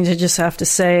interesting to just have to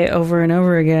say over and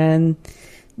over again,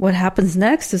 what happens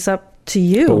next is up to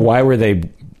you. But why were they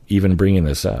even bringing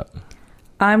this up?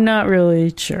 I'm not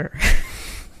really sure.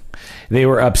 They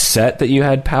were upset that you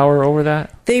had power over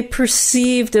that? They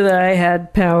perceived that I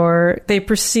had power. They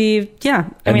perceived, yeah.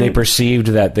 They perceived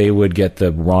that they would get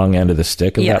the wrong end of the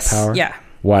stick of that power? Yeah.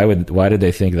 Why did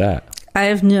they think that? I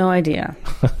have no idea.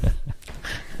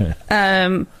 But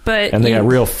and they got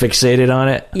real fixated on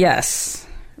it? Yes.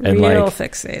 And real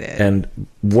fixated. And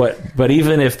but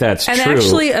even if that's true. And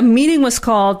actually a meeting was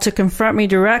called to confront me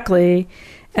directly,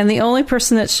 and the only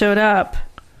person that showed up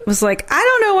was like, I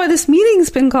don't know why this meeting's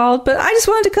been called, but I just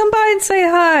wanted to come by and say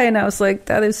hi. And I was like,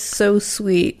 that is so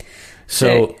sweet.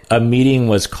 So a meeting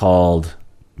was called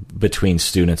between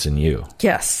students and you?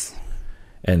 Yes.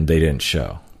 And they didn't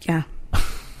show? Yeah.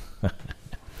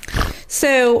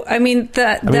 So,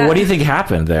 what do you think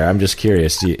happened there? I'm just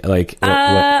curious. What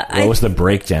was the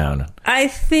breakdown? I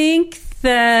think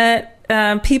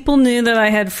that people knew that I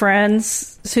had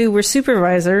friends who were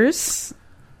supervisors,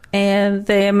 and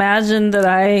they imagined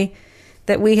that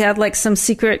we had like some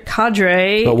secret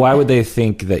cadre. But why would they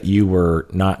think that you were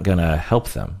not going to help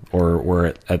them, or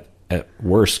were at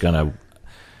worst going to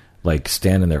like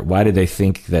stand in their? Why did they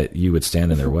think that you would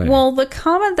stand in their way? Well, the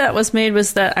comment that was made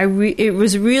was that it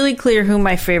was really clear who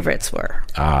my favorites were.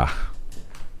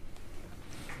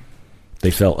 They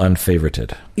felt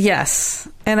unfavorited. Yes.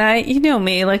 And you know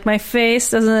me, like my face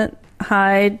doesn't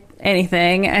hide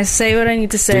anything. I say what I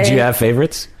need to say. Did you have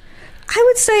favorites? I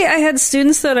would say I had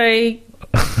students that I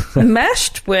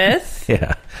meshed with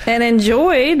and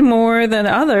enjoyed more than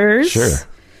others. Sure.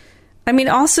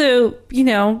 Also,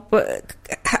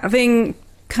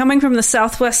 coming from the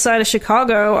southwest side of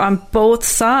Chicago, on both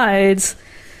sides,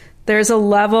 there's a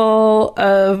level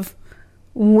of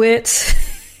wit,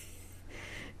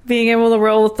 being able to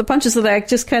roll with the punches that I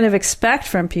just kind of expect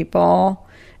from people.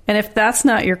 And if that's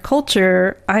not your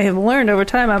culture, I have learned over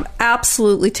time, I'm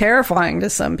absolutely terrifying to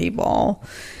some people.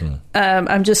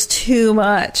 I'm just too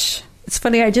much. It's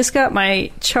funny, I just got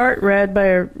my chart read by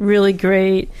a really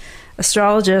great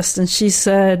astrologist, and she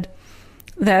said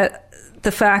that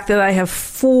the fact that I have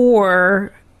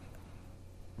 4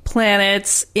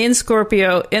 planets in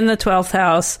Scorpio in the 12th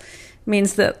house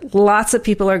means that lots of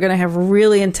people are going to have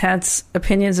really intense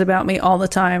opinions about me all the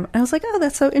time. And I was like, oh,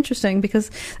 that's so interesting,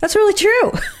 because that's really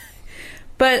true.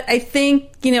 But I think,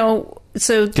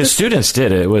 so... Because students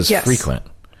did it. It was frequent.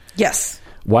 Yes.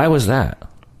 Why was that?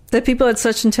 That people had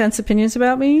such intense opinions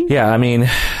about me? Yeah,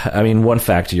 one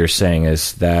factor you're saying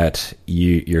is that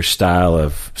your style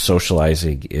of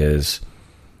socializing is,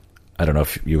 I don't know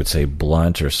if you would say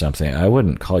blunt or something. I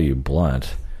wouldn't call you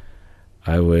blunt.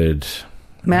 I would...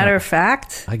 Matter of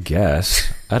fact? I guess.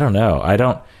 I don't know.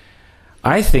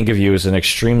 I think of you as an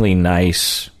extremely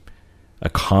nice,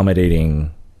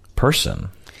 accommodating person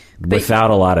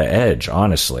without a lot of edge,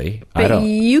 honestly. But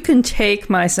you can take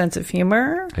my sense of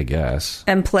humor, I guess,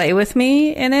 and play with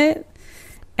me in it.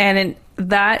 And in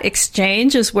that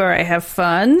exchange is where I have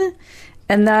fun.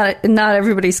 And that not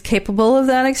everybody's capable of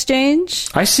that exchange.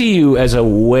 I see you as a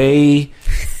way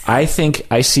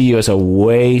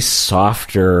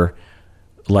softer,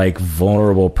 like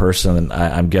vulnerable person,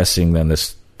 I'm guessing, than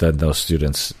those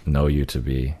students know you to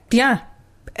be. Yeah.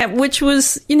 Which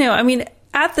was,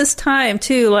 at this time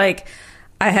too, like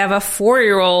I have a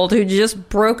 4-year-old who just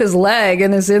broke his leg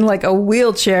and is in like a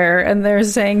wheelchair, and they're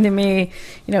saying to me,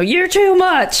 you're too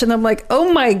much. And I'm like,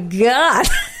 oh my God.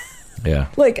 Yeah.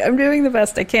 Like I'm doing the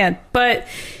best I can. But,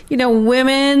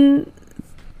 women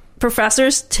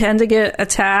professors tend to get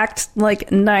attacked like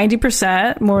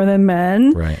 90% more than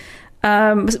men. Right.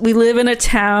 We live in a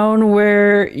town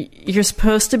where you're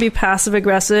supposed to be passive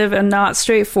aggressive and not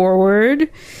straightforward.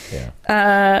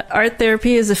 Yeah. Art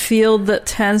therapy is a field that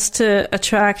tends to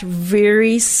attract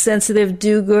very sensitive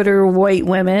do-gooder white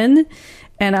women,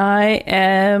 and I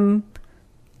am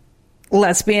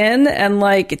lesbian and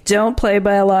like don't play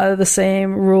by a lot of the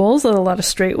same rules that a lot of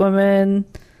straight women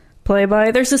play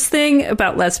by. There's this thing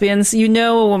about lesbians.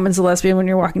 A woman's a lesbian when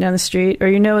you're walking down the street, or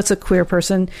it's a queer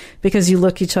person because you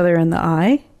look each other in the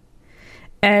eye.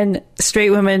 And straight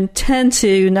women tend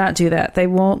to not do that. They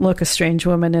won't look a strange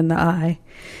woman in the eye.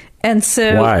 And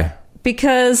so... Why?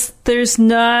 Because there's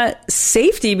not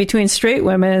safety between straight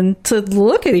women to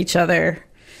look at each other.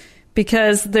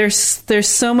 Because there's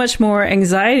so much more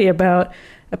anxiety about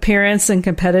appearance and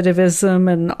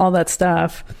competitivism and all that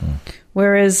stuff.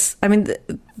 Whereas,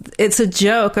 it's a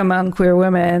joke among queer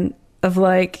women of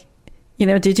like,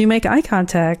 did you make eye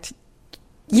contact?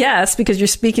 Yes, because you're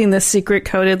speaking this secret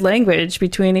coded language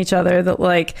between each other that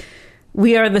like,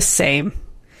 we are the same.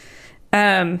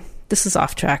 This is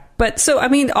off track. But so, I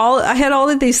had all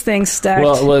of these things stacked.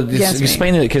 Well,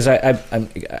 explain it, because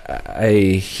I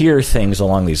hear things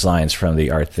along these lines from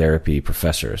the art therapy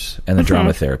professors and the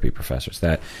drama therapy professors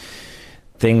that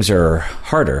things are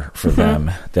harder for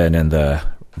them than in the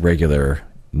regular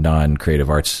non-creative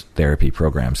arts therapy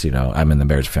programs. I'm in the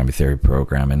marriage and family therapy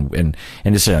program, and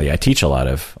incidentally, I teach a lot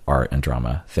of art and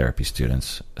drama therapy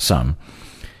students, some,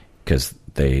 because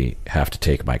they have to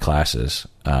take my classes.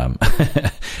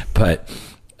 But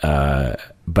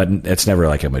it's never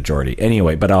like a majority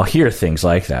anyway. But I'll hear things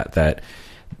like that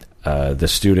the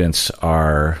students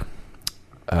are,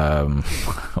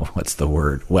 what's the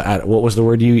word? What was the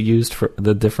word you used for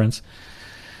the difference?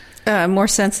 More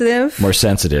sensitive. More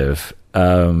sensitive.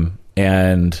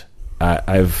 And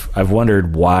I've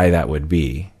wondered why that would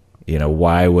be.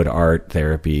 Why would art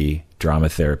therapy, drama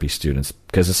therapy students?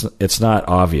 Because it's not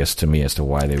obvious to me as to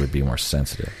why they would be more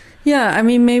sensitive. Yeah, I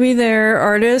mean, maybe they're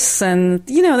artists and,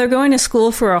 they're going to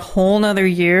school for a whole nother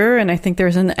year. And I think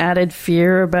there's an added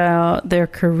fear about their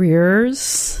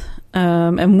careers.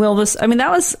 And that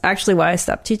was actually why I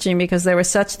stopped teaching, because there was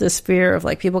such this fear of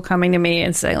like people coming to me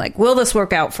and saying like, will this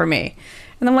work out for me?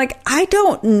 And I'm like, I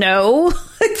don't know.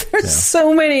 There's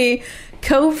so many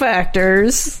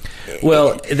cofactors.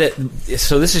 Well,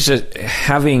 so this is just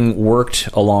having worked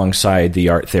alongside the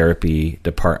art therapy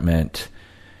department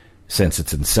since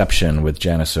its inception with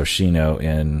Janice Oshino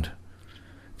in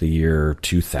the year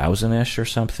 2000-ish or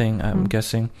something, I'm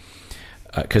guessing.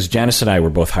 Because Janice and I were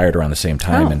both hired around the same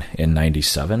time in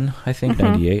 97, I think,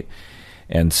 98.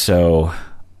 And so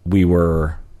we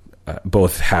were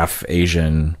both half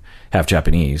Asian, half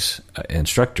Japanese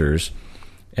instructors.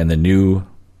 And the new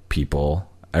people,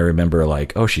 I remember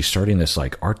like, oh, she's starting this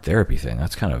like art therapy thing.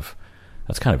 That's kind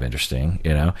of interesting,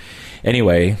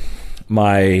 Anyway,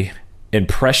 my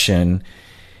impression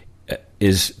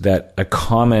is that a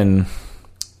common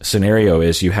scenario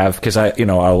is you have, because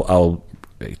I'll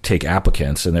take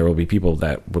applicants, and there will be people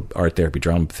that art therapy,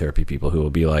 drama therapy people who will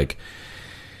be like,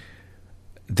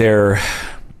 they're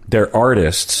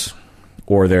artists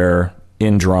or they're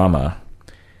in drama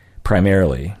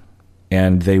primarily,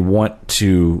 and they want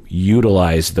to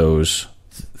utilize those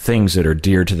things that are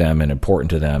dear to them and important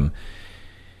to them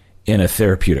in a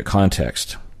therapeutic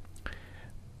context.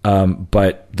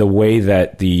 But the way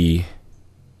that the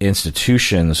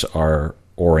institutions are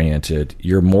oriented,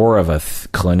 you're more of a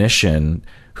clinician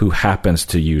who happens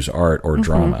to use art or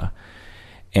drama.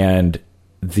 And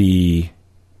the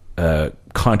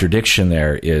contradiction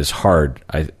there is hard,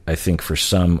 I think, for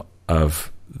some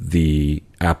of the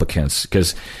applicants,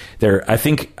 because I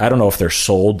don't know if they're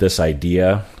sold this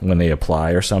idea when they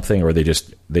apply or something, or they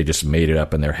just made it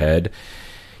up in their head.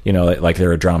 Like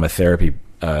they're a drama therapy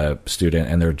student,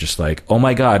 and they're just like, oh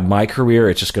my God, my career,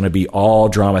 it's just going to be all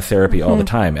drama therapy all the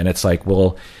time. And it's like,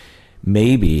 well,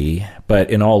 maybe,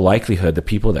 but in all likelihood, the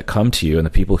people that come to you and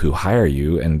the people who hire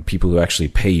you and people who actually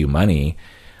pay you money,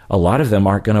 a lot of them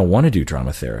aren't going to want to do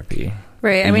drama therapy.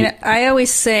 Right. I mean, I always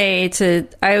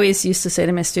used to say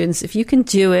to my students, if you can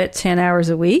do it 10 hours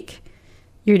a week,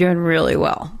 you're doing really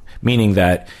well. Meaning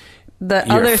that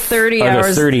the other 30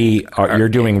 hours, you're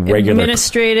doing regular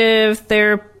administrative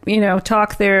therapy,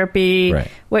 talk therapy,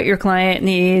 right, what your client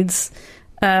needs.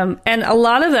 And a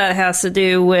lot of that has to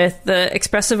do with the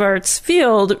expressive arts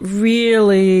field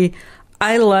really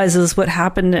idolizes what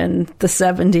happened in the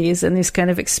 70s and these kind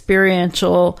of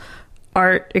experiential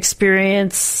art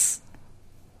experience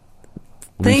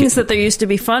things that there used to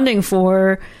be funding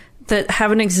for that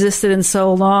haven't existed in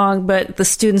so long, but the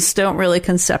students don't really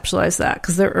conceptualize that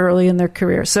because they're early in their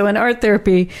career. So in art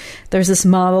therapy, there's this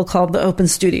model called the open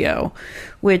studio,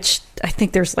 which I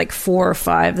think there's like 4 or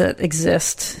 5 that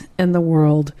exist in the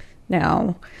world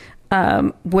now,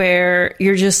 where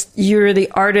you're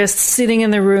the artist sitting in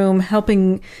the room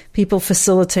helping people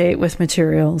facilitate with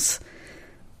materials.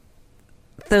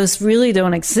 Those really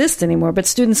don't exist anymore, but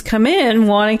students come in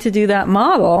wanting to do that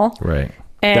model. Right.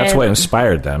 That's what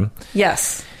inspired them.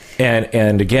 Yes.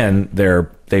 And again,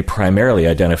 they primarily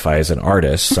identify as an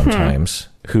artist sometimes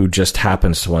who just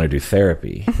happens to want to do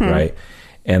therapy, right?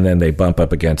 And then they bump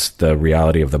up against the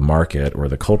reality of the market or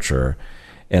the culture,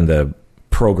 and the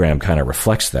program kind of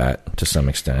reflects that to some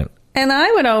extent. And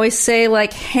I would always say,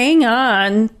 like, hang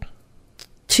on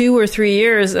 2 or 3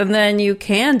 years, and then you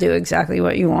can do exactly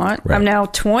what you want. Right. I'm now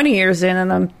 20 years in,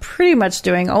 and I'm pretty much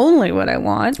doing only what I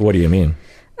want. What do you mean?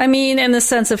 I mean, in the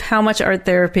sense of how much art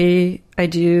therapy I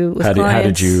do with clients. How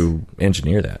did you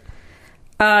engineer that?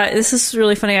 This is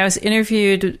really funny. I was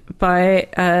interviewed by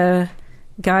a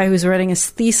guy who's writing his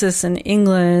thesis in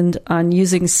England on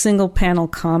using single panel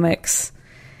comics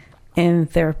in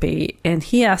therapy. And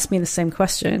he asked me the same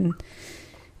question.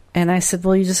 And I said,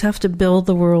 well, you just have to build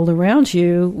the world around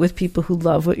you with people who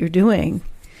love what you're doing.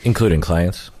 Including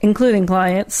clients? Including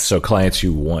clients. So clients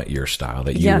who want your style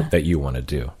that you want to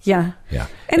do. Yeah. Yeah.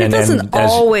 And it doesn't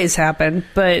always happen,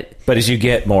 but as you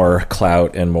get more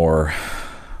clout and more,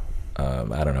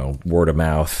 I don't know, word of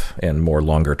mouth and more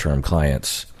longer term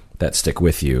clients that stick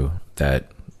with you,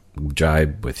 that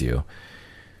jibe with you,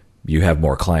 you have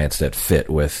more clients that fit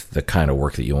with the kind of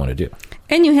work that you want to do.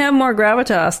 And you have more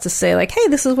gravitas to say, like, hey,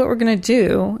 this is what we're going to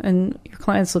do. And your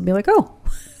clients will be like, oh,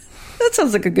 that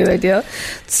sounds like a good idea.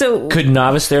 So could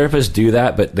novice therapists do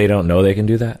that, but they don't know they can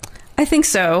do that? I think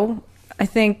so. I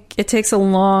think it takes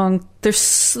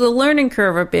there's the learning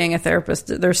curve of being a therapist.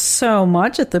 There's so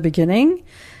much at the beginning.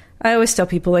 I always tell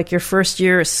people, like, your first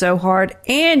year is so hard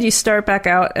and you start back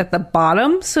out at the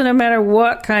bottom. So no matter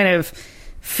what kind of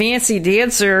fancy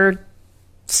dancer,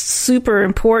 super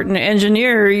important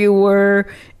engineer you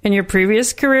were in your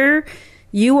previous career,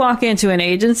 you walk into an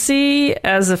agency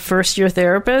as a first-year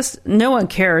therapist, no one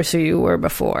cares who you were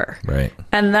before. Right.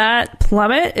 And that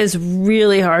plummet is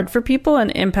really hard for people and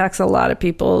impacts a lot of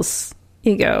people's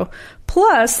ego.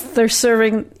 Plus, they're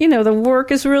serving, the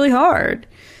work is really hard.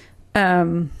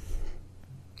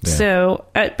 So,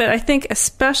 but I think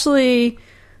especially,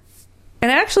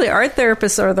 and actually art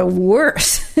therapists are the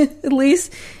worst, at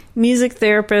least music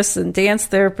therapists and dance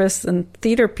therapists and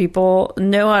theater people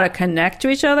know how to connect to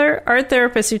each other. Art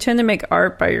therapists, you tend to make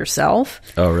art by yourself.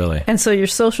 Oh, really? And so your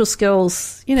social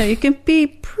skills, you can be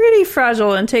pretty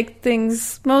fragile and take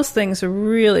most things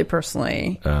really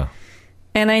personally. Oh.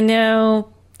 And I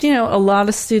know, a lot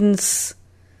of students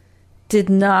did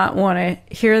not want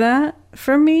to hear that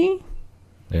from me.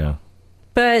 Yeah.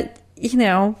 But,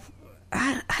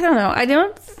 I don't know. I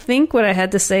don't think what I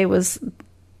had to say was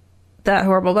that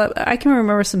horrible, but I can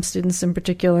remember some students in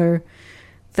particular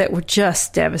that were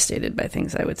just devastated by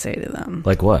things I would say to them.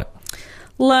 Like what?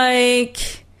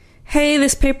 Like, hey,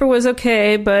 this paper was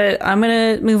okay, but I'm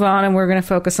going to move on and we're going to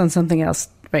focus on something else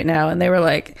right now. And they were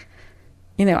like,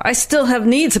 I still have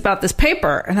needs about this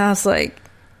paper. And I was like,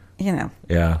 Yeah.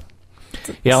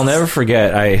 Yeah, I'll never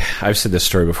forget. I've said this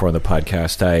story before on the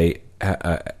podcast. I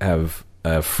have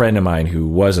a friend of mine who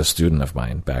was a student of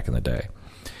mine back in the day.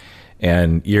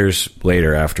 And years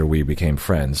later, after we became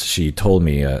friends, she told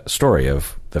me a story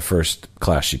of the first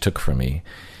class she took from me.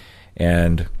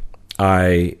 And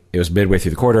it was midway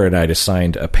through the quarter, and I'd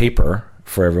assigned a paper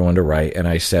for everyone to write. And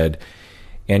I said,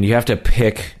 and you have to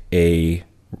pick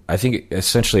I think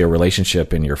essentially a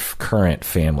relationship in your current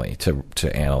family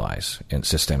to analyze and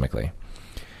systemically,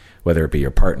 whether it be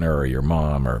your partner or your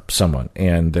mom or someone.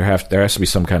 And there has to be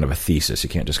some kind of a thesis. You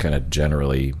can't just kind of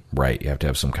generally write. You have to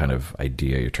have some kind of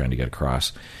idea you're trying to get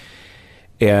across.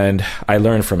 And I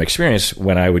learned from experience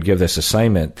when I would give this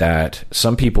assignment that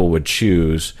some people would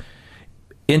choose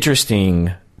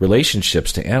interesting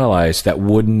relationships to analyze that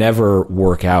would never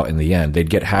work out in the end. They'd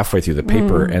get halfway through the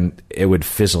paper and it would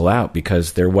fizzle out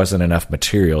because there wasn't enough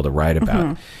material to write about.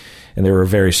 Mm-hmm. And there were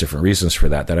various different reasons for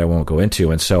that I won't go into.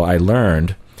 And so I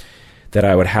learned that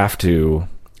I would have to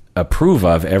approve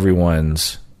of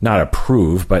everyone's, not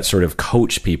approve, but sort of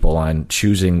coach people on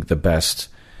choosing the best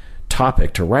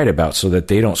topic to write about so that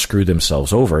they don't screw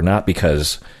themselves over, not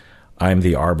because I'm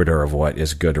the arbiter of what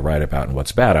is good to write about and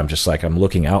what's bad. I'm just like, I'm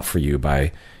looking out for you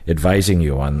by advising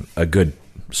you on a good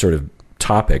sort of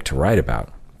topic to write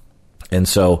about. And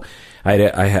so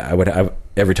I would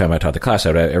every time I taught the class, I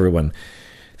would have everyone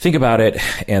think about it,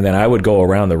 and then I would go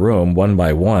around the room one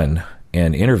by one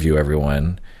and interview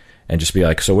everyone and just be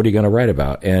like, so what are you going to write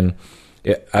about? And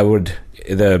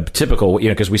the typical,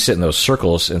 because we sit in those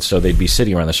circles, and so they'd be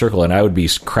sitting around the circle, and I would be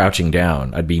crouching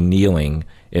down. I'd be kneeling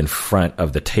in front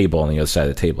of the table on the other side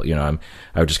of the table.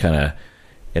 I would just kind of,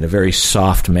 in a very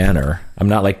soft manner, I'm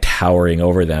not like towering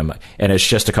over them. And it's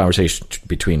just a conversation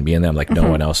between me and them. Like no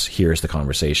one else hears the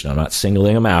conversation. I'm not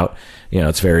singling them out.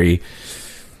 It's very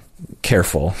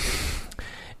careful.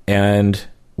 And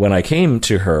when I came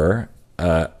to her,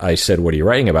 I said, what are you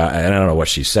writing about? And I don't know what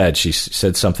she said. She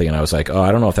said something, and I was like, oh,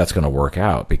 I don't know if that's going to work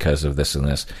out because of this and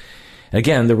this. And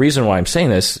again, the reason why I'm saying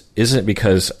this isn't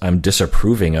because I'm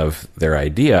disapproving of their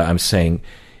idea. I'm saying,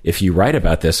 if you write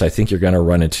about this, I think you're going to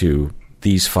run into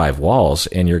these 5 walls,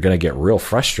 and you're going to get real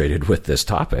frustrated with this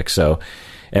topic. So,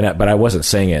 but I wasn't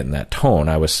saying it in that tone.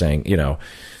 I was saying,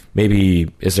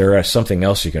 maybe is there something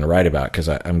else you can write about? Because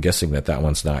I'm guessing that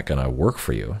one's not going to work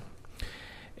for you.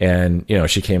 And,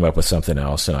 she came up with something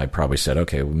else, and I probably said,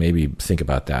 okay, well, maybe think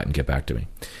about that and get back to me.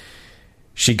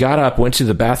 She got up, went to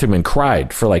the bathroom, and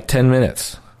cried for like 10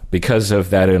 minutes because of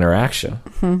that interaction.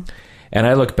 Mm-hmm. And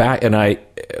I look back, and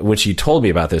when she told me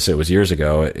about this, it was years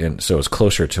ago, and so it was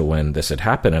closer to when this had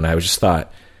happened, and I just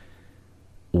thought,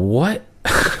 what?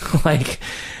 I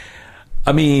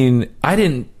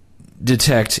didn't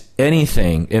detect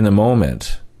anything in the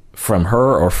moment from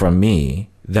her or from me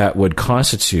that would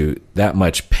constitute that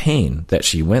much pain that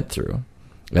she went through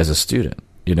as a student,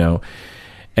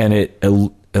 and it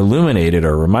illuminated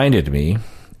or reminded me,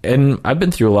 and I've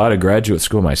been through a lot of graduate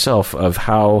school myself, of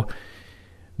how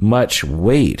much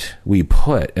weight we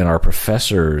put in our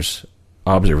professors'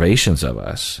 observations of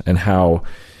us, and how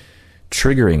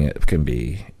triggering it can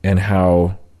be, and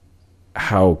how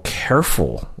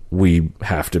careful we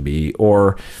have to be,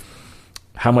 or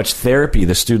how much therapy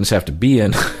the students have to be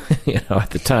in, at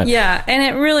the time. Yeah, and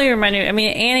it really reminded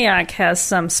me, Antioch has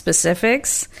some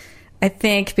specifics, I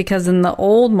think, because in the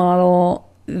old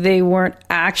model, they weren't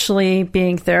actually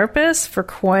being therapists for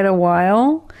quite a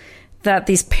while, that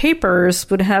these papers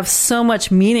would have so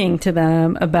much meaning to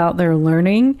them about their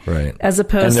learning. Right. As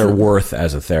opposed and their worth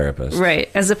as a therapist. Right.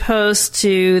 As opposed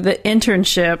to the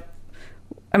internship.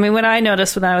 I mean, what I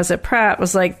noticed when I was at Pratt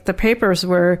was like the papers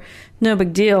were no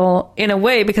big deal in a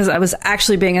way, because I was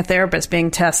actually being a therapist, being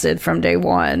tested from day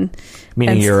one.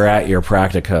 Meaning you're at your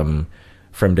practicum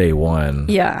from day one.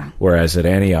 Yeah. Whereas at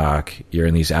Antioch, you're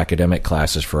in these academic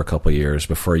classes for a couple of years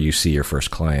before you see your first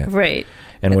client. Right.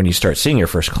 And when you start seeing your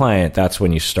first client, that's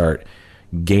when you start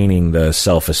gaining the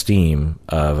self-esteem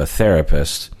of a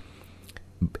therapist.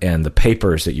 And the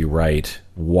papers that you write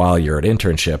while you're at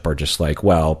internship are just like,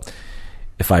 well,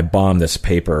 if I bomb this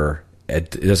paper,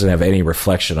 it doesn't have any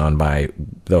reflection on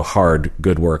the hard,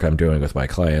 good work I'm doing with my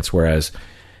clients. Whereas,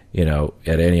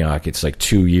 at Antioch, it's like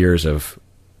 2 years of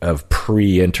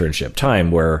pre-internship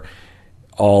time where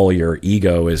all your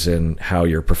ego is in how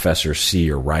your professors see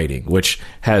your writing, which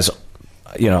has,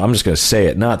 I'm just going to say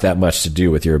it, not that much to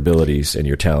do with your abilities and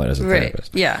your talent as a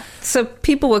therapist. Yeah. So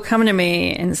people would come to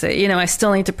me and say, I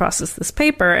still need to process this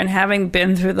paper. And having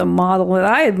been through the model that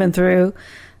I had been through,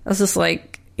 I was just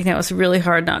like, it's really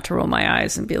hard not to roll my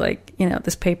eyes and be like,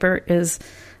 this paper is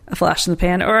a flash in the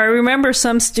pan. Or I remember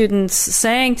some students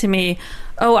saying to me,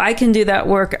 oh, I can do that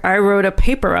work. I wrote a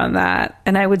paper on that.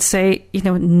 And I would say,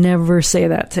 never say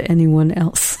that to anyone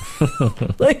else.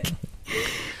 Like,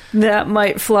 that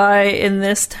might fly in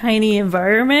this tiny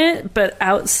environment, but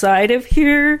outside of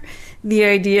here, the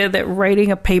idea that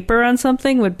writing a paper on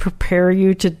something would prepare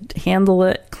you to handle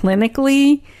it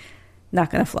clinically, not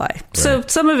going to fly. Right. So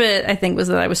some of it, I think, was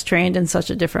that I was trained in such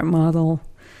a different model.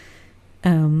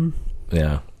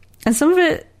 Yeah. And some of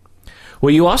it...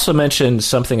 Well, you also mentioned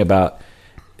something about,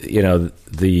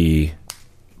 the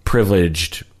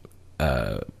privileged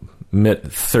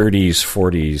mid-30s,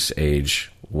 40s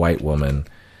age white woman.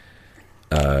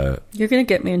 You're going to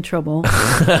get me in trouble.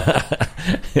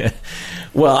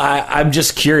 Well, I'm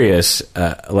just curious,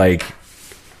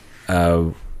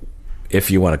 if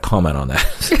you want to comment on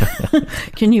that.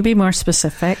 Can you be more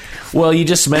specific? Well, you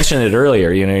just mentioned it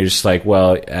earlier. You're just like,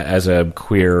 well, as a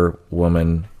queer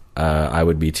woman, I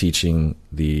would be teaching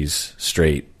these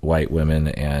straight white women,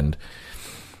 and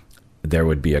there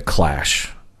would be a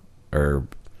clash or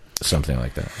something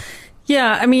like that.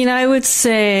 Yeah, I would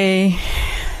say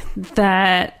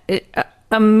that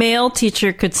a male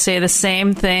teacher could say the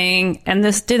same thing, and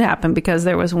this did happen because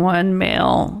there was one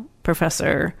male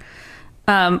professor,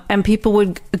 and people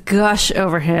would gush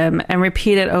over him and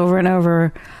repeat it over and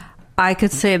over. I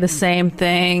could say the same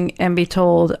thing and be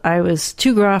told I was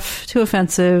too gruff, too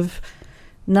offensive,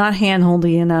 not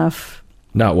hand-holdy enough.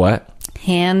 Not what?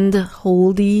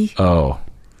 Hand-holdy. Oh.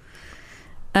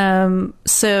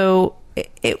 So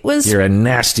it was... You're a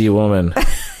nasty woman.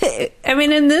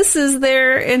 And this is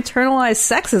their internalized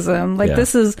sexism.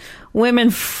 This is women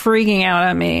freaking out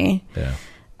at me.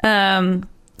 Yeah.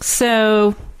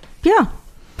 So, yeah.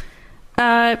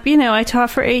 I taught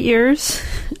for 8 years.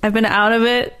 I've been out of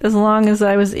it as long as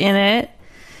I was in it.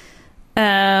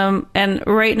 And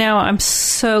right now I'm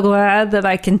so glad that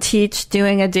I can teach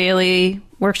doing a daily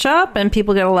workshop and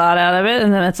people get a lot out of it,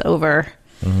 and then it's over.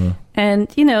 Mm-hmm. And,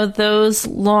 those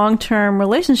long-term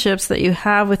relationships that you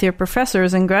have with your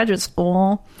professors in graduate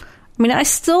school, I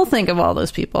still think of all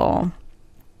those people.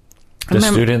 The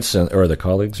students or the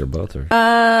colleagues or both? Or?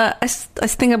 I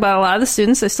think about a lot of the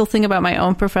students. I still think about my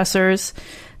own professors.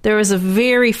 There was a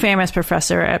very famous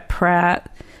professor at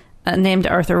Pratt named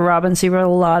Arthur Robbins. He wrote a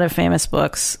lot of famous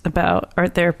books about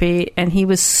art therapy, and he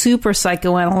was super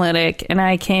psychoanalytic, and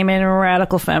I came in a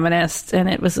radical feminist, and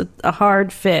it was a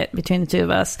hard fit between the two of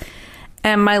us.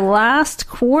 And my last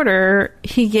quarter,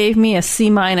 he gave me a C-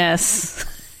 in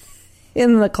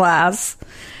the class.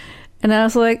 And I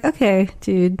was like, okay,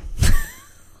 dude,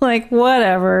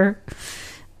 whatever.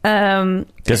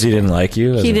 Because he didn't like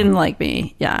you? He didn't like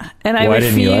me, yeah. And Why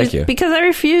didn't he like you? Because I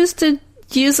refused to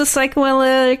use a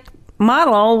psychoanalytic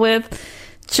model with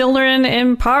children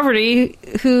in poverty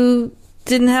who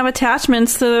didn't have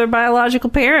attachments to their biological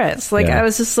parents. Like, I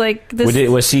was just like, this.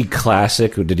 Was he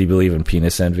classic? Did he believe in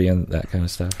penis envy and that kind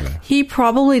of stuff? Or? He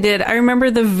probably did. I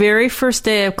remember the very first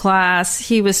day of class,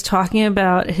 he was talking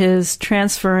about his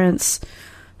transference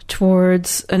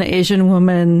towards an Asian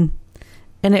woman,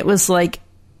 and it was like,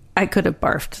 I could have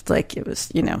barfed. Like, it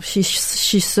was,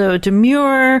 she's so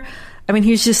demure. I mean,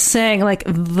 he's just saying, like,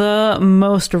 the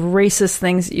most racist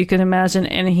things that you can imagine,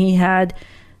 and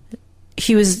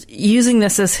he was using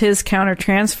this as his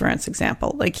countertransference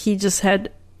example. Like, he just had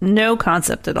no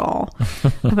concept at all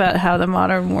about how the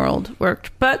modern world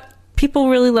worked. But people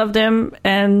really loved him.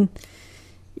 And,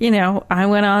 I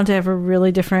went on to have a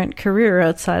really different career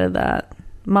outside of that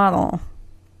model.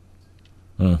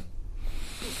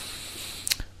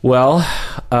 Well,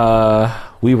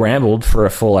 we rambled for a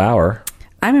full hour.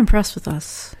 I'm impressed with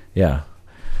us. Yeah.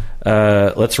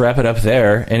 Let's wrap it up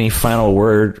there. Any final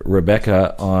word,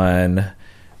 Rebecca, on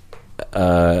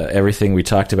everything we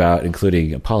talked about,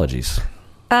 including apologies?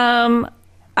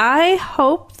 I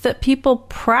hope that people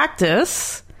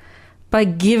practice by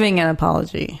giving an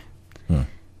apology.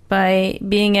 By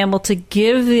being able to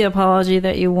give the apology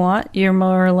that you want, you're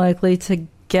more likely to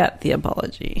get the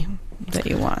apology that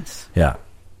you want. Yeah.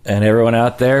 And everyone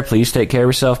out there, please take care of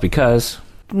yourself, because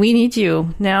we need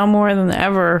you now more than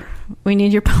ever. We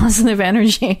need your positive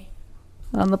energy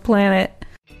on the planet.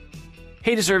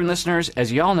 Hey, Deserving listeners,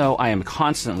 as you all know, I am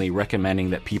constantly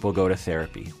recommending that people go to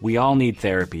therapy. We all need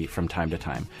therapy from time to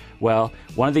time. Well,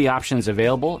 one of the options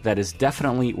available that is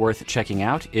definitely worth checking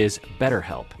out is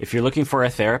BetterHelp. If you're looking for a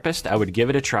therapist, I would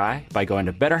give it a try by going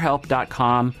to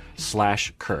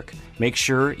betterhelp.com/Kirk. Make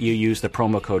sure you use the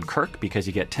promo code Kirk because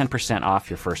you get 10% off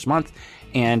your first month,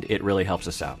 and it really helps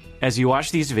us out. As you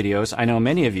watch these videos, I know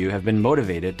many of you have been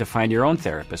motivated to find your own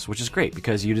therapist, which is great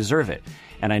because you deserve it.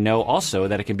 And I know also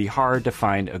that it can be hard to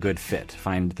find a good fit,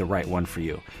 find the right one for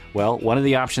you. Well, one of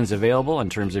the options available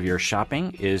in terms of your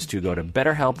shopping is to go to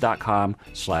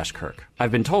betterhelp.com/Kirk.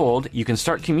 I've been told you can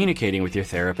start communicating with your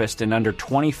therapist in under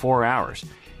 24 hours.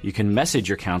 You can message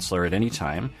your counselor at any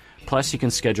time. Plus, you can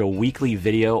schedule weekly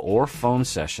video or phone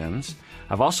sessions.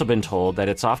 I've also been told that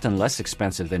it's often less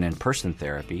expensive than in-person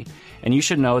therapy, and you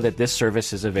should know that this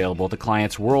service is available to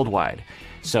clients worldwide.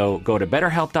 So go to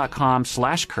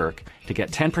betterhelp.com/Kirk to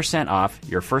get 10% off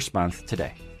your first month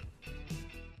today.